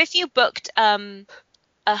 So if you booked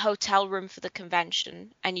a hotel room for the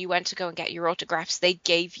convention and you went to go and get your autographs, they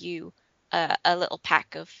gave you a little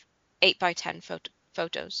pack of 8x10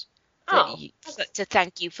 photos to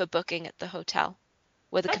thank you for booking at the hotel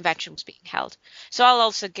where the convention was being held. So I'll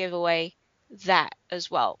also give away that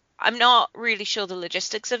as well. I'm not really sure the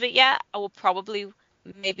logistics of it yet. I will probably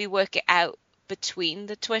maybe work it out between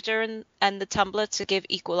the Twitter and the Tumblr to give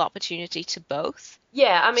equal opportunity to both.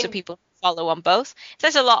 Yeah, I mean, So people follow on both. If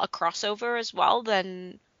there's a lot of crossover as well,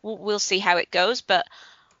 then we'll see how it goes. But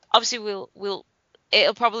obviously,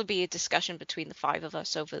 it'll probably be a discussion between the five of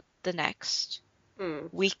us over the next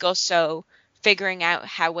week or so, figuring out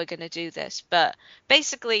how we're going to do this. But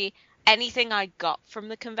basically, anything I got from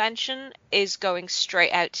the convention is going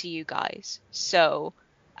straight out to you guys. So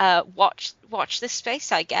watch this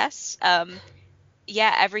space, I guess.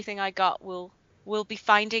 Yeah, everything I got will be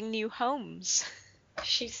finding new homes.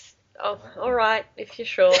 she's all right if you're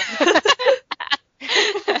sure.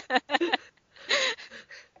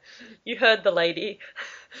 You heard the lady.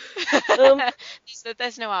 So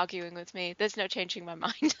there's no arguing with me. There's no changing my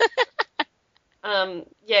mind.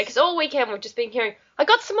 Yeah, because all weekend we've just been hearing, I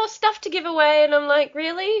got some more stuff to give away, and I'm like,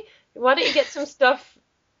 really? Why don't you get some stuff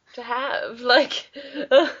to have? Like,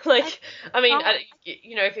 I mean,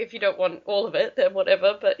 if you don't want all of it, then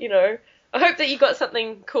whatever. But I hope that you got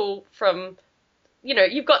something cool from,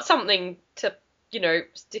 you've got something to,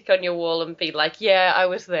 stick on your wall and be like, yeah, I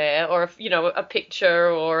was there, or a picture,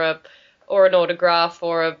 or an autograph,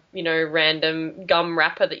 or a random gum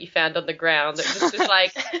wrapper that you found on the ground that was just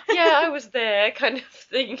like, yeah, I was there, kind of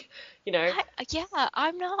thing.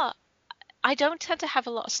 I don't tend to have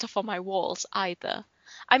a lot of stuff on my walls either.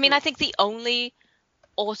 I mean, I think the only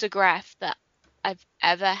autograph that I've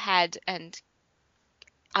ever had and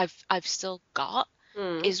I've still got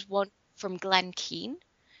is one from Glenn Keane.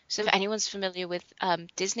 So if anyone's familiar with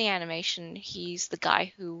Disney animation, he's the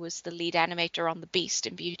guy who was the lead animator on The Beast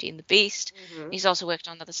in Beauty and the Beast. Mm-hmm. He's also worked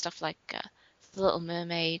on other stuff like The Little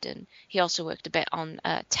Mermaid, and he also worked a bit on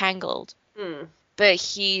Tangled. But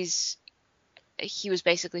he was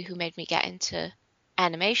basically who made me get into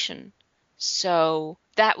animation. So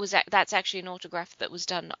that's actually an autograph that was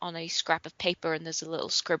done on a scrap of paper, and there's a little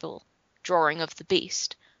scribble drawing of the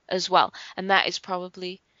Beast as well. And that is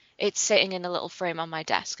probably... It's sitting in a little frame on my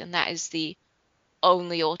desk, and that is the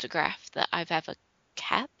only autograph that I've ever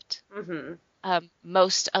kept. Mm-hmm.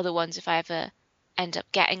 Most other ones, if I ever end up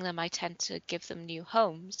getting them, I tend to give them new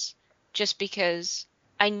homes, just because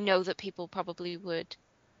I know that people probably would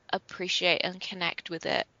appreciate and connect with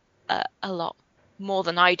it a lot more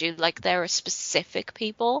than I do. Like, there are specific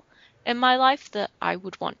people in my life that I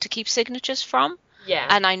would want to keep signatures from. Yeah.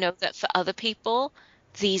 And I know that for other people,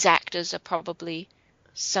 these actors are probably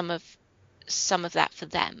some of that for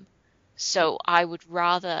them. So I would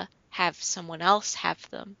rather have someone else have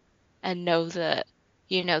them and know that,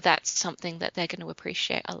 that's something that they're going to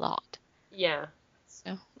appreciate a lot. Yeah.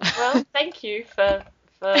 So. Well, thank you for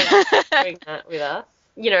doing that with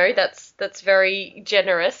us. That's very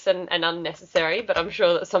generous and unnecessary, but I'm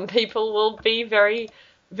sure that some people will be very,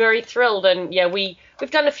 very thrilled. And yeah, we've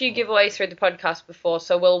done a few giveaways through the podcast before,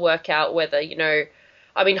 so we'll work out whether,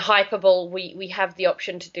 I mean, Hyperball, we have the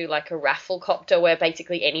option to do like a raffle copter where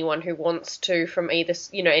basically anyone who wants to from either,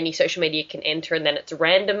 any social media can enter, and then it's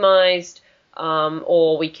randomized,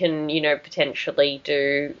 or we can, potentially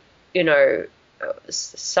do,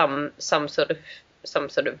 some sort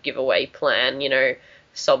of giveaway plan,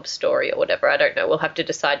 sob story or whatever. I don't know. We'll have to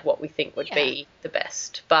decide what we think would be the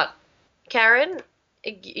best. But Karen,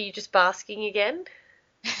 are you just basking again?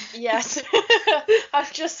 Yes. I'm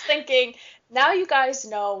just thinking, now you guys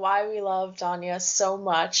know why we love Danya so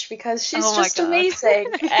much, because she's just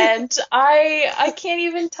amazing. And I can't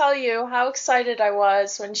even tell you how excited I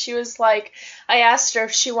was when she was like, I asked her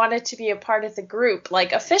if she wanted to be a part of the group,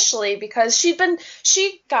 like officially, because she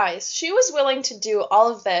was willing to do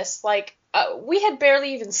all of this. Like, we had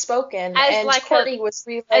barely even spoken, as and like Courtney was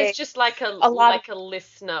really as just like a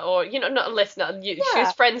listener, or not a listener. She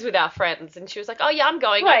was friends with our friends, and she was like, "Oh yeah, I'm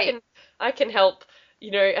going. Right. I can help."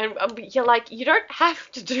 And you're like, you don't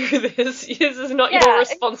have to do this. This is not your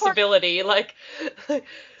responsibility. Like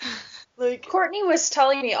Courtney was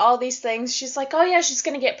telling me all these things. She's like, oh yeah, she's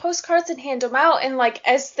gonna get postcards and hand them out. And like,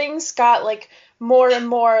 as things got like more and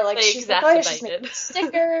more, like she's like, oh yeah, she's making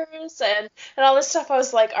stickers and all this stuff. I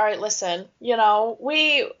was like, all right, listen,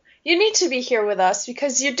 you need to be here with us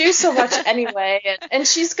because you do so much anyway. And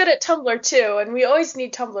she's good at Tumblr too, and we always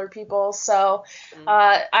need Tumblr people. So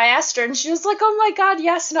I asked her, and she was like, oh my god,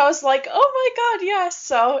 yes. And I was like, oh my god, yes.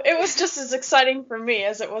 So it was just as exciting for me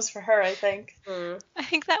as it was for her, I think. I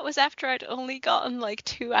think that was after I'd only gotten like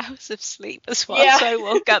 2 hours of sleep as well. Yeah. So I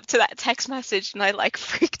woke up to that text message and I like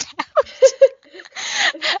freaked out.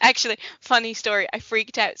 Actually, funny story, I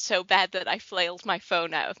freaked out so bad that I flailed my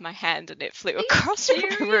phone out of my hand and it flew across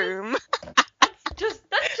my room. That's just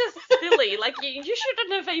silly. Like, you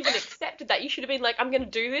shouldn't have even accepted that. You should have been like, I'm going to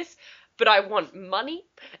do this, but I want money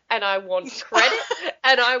and I want credit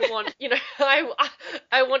and I want,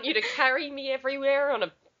 I want you to carry me everywhere on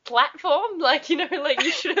a platform. Like, like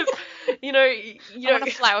you should have, I want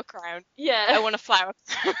a flower crown. Yeah. I want a flower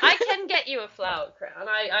crown. I can get you a flower crown.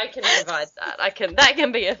 I can provide that. That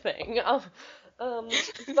can be a thing.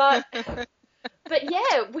 But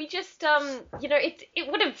yeah, we just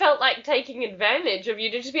it would have felt like taking advantage of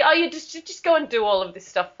you to just be, oh, you just go and do all of this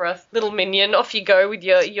stuff for us, little minion. Off you go with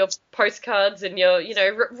your postcards and your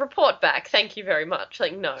report back. Thank you very much.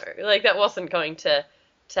 Like, no, like that wasn't going to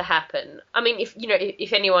happen. I mean,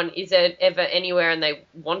 if anyone is ever anywhere and they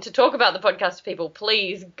want to talk about the podcast to people,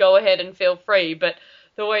 please go ahead and feel free. But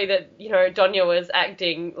the way that Donya was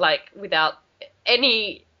acting, like without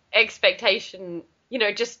any expectation,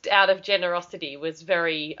 just out of generosity, was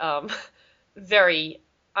very very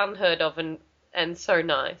unheard of and so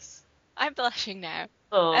nice. I'm blushing now.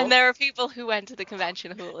 Oh. And there are people who went to the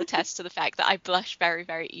convention who will attest to the fact that I blush very,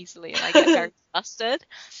 very easily, and I get very flustered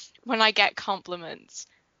when I get compliments.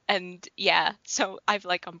 And yeah, so I've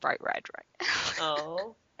gone bright red, right?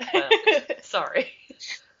 Oh, well, sorry.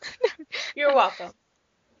 You're welcome.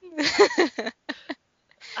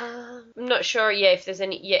 I'm not sure, if there's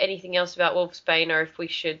anything else about Wolfsbane, or if we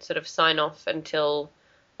should sort of sign off until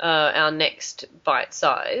our next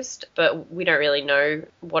bite-sized, but we don't really know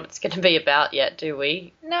what it's going to be about yet, do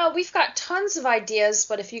we? No, we've got tons of ideas,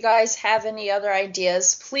 but if you guys have any other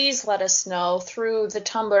ideas, please let us know through the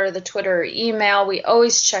Tumblr, the Twitter, email. We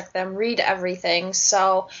always check them, read everything.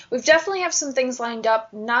 So we've definitely have some things lined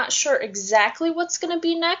up. Not sure exactly what's going to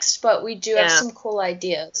be next, but we do have some cool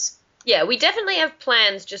ideas. Yeah, we definitely have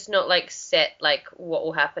plans, just not set what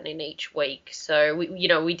will happen in each week. So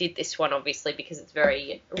we did this one obviously because it's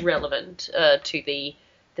very relevant to the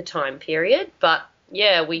time period. But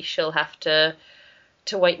yeah, we shall have to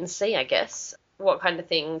wait and see, I guess, what kind of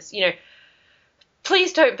things.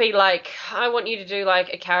 Please don't be I want you to do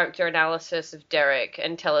a character analysis of Derek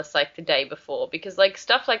and tell us the day before, because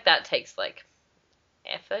stuff like that takes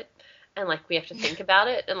effort, and we have to think about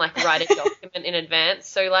it and write a document in advance.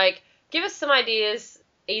 So give us some ideas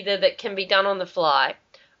either that can be done on the fly,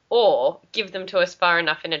 or give them to us far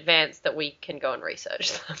enough in advance that we can go and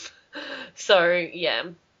research them. So yeah,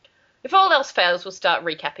 if all else fails, we'll start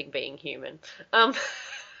recapping Being Human. No,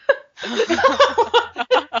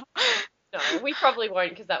 we probably won't,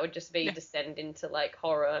 because that would just be descend into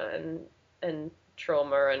horror and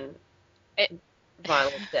trauma and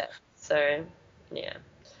violent death. So yeah.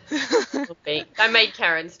 I made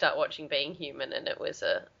Karen start watching Being Human, and it was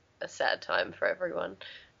a sad time for everyone.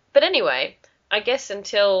 But anyway, I guess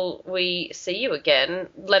until we see you again,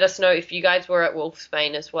 let us know if you guys were at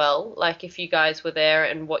Wolfsbane as well, if you guys were there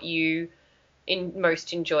and what you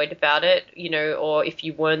most enjoyed about it, or if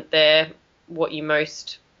you weren't there, what you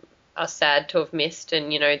most are sad to have missed,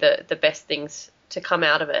 and the best things to come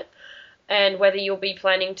out of it, and whether you'll be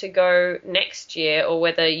planning to go next year, or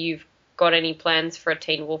whether you've got any plans for a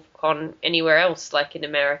Teen Wolf Con anywhere else, in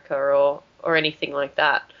America or anything like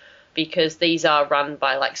that, because these are run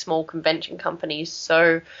by small convention companies.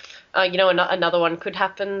 So another one could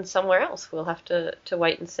happen somewhere else. We'll have to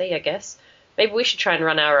wait and see, I guess. Maybe we should try and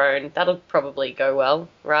run our own. That'll probably go well,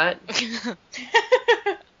 right?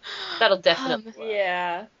 That'll definitely work.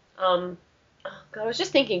 Yeah. Oh God, I was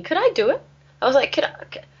just thinking, could I do it? I was like,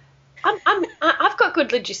 I've got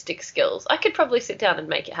good logistic skills. I could probably sit down and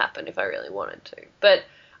make it happen if I really wanted to. But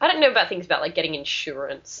I don't know about things about getting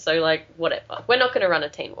insurance. So whatever. We're not going to run a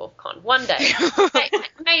Teen Wolf Con one day.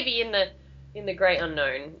 Maybe in the great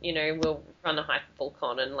unknown, we'll run a Hyperball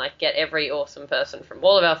Con and get every awesome person from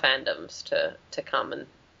all of our fandoms to come, and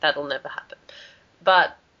that'll never happen.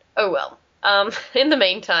 But oh well. In the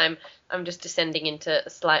meantime, I'm just descending into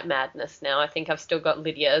slight madness now. I think I've still got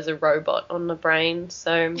Lydia as a robot on the brain.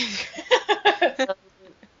 So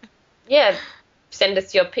yeah. Send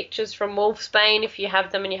us your pictures from Wolfsbane if you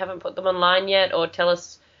have them and you haven't put them online yet, or tell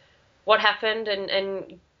us what happened,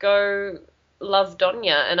 and go love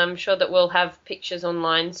Donya. And I'm sure that we'll have pictures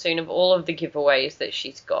online soon of all of the giveaways that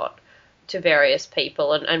she's got to various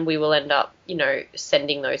people, and we will end up,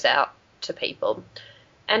 sending those out to people,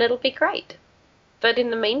 and it'll be great. But in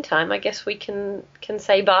the meantime, I guess we can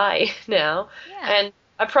say bye now. Yeah. And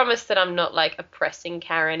I promise that I'm not oppressing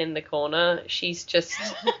Karen in the corner. She's just...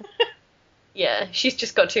 Yeah, she's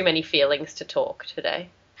just got too many feelings to talk today.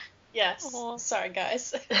 Yes. Aww. Sorry,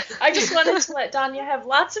 guys. I just wanted to let Donya have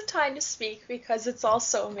lots of time to speak because it's all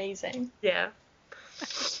so amazing. Yeah.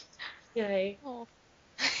 Yay. Oh.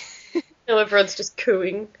 Now everyone's just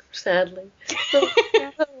cooing, sadly.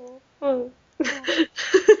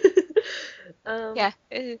 Yeah,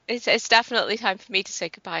 it's definitely time for me to say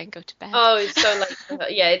goodbye and go to bed. Oh, it's so late for her.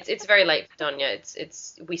 Yeah, it's very late for Donya.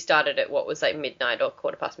 We started at what was like midnight or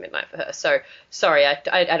quarter past midnight for her. So sorry, I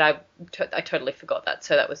totally forgot that.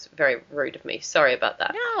 So that was very rude of me. Sorry about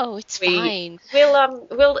that. No, it's fine.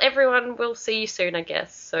 We'll see you soon, I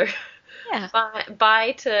guess. So Yeah.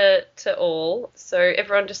 bye to all. So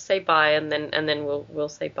everyone just say bye, and then we'll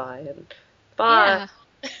say bye and bye.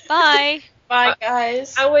 Yeah. Bye. Bye,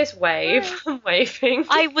 guys. I always wave. Bye. I'm waving.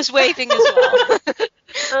 I was waving as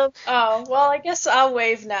well. Oh, well, I guess I'll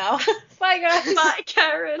wave now. Bye, guys. Bye,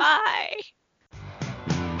 Karen. Bye.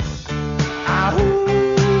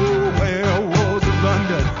 Werewolves of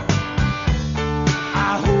London.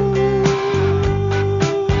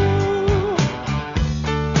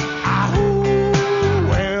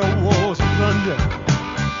 Werewolves of London.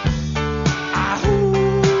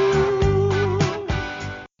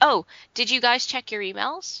 Oh, did you guys check your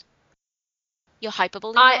emails? Your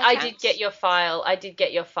Hyperbole email I did accounts? get your file. I did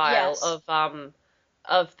get your file Yes. of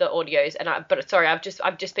the audios, but sorry, I've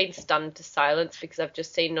just been stunned to silence because I've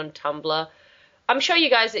just seen on Tumblr. I'm sure you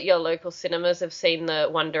guys at your local cinemas have seen the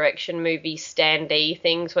One Direction movie standee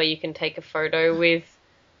things where you can take a photo with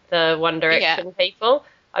the One Direction people.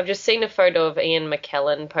 I've just seen a photo of Ian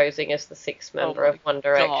McKellen posing as the sixth member of One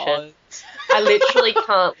Direction. God. I literally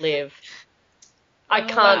can't live. I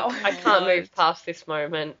can't. Wow. I can't move past this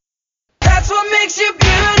moment. That's what makes you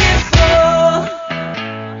beautiful.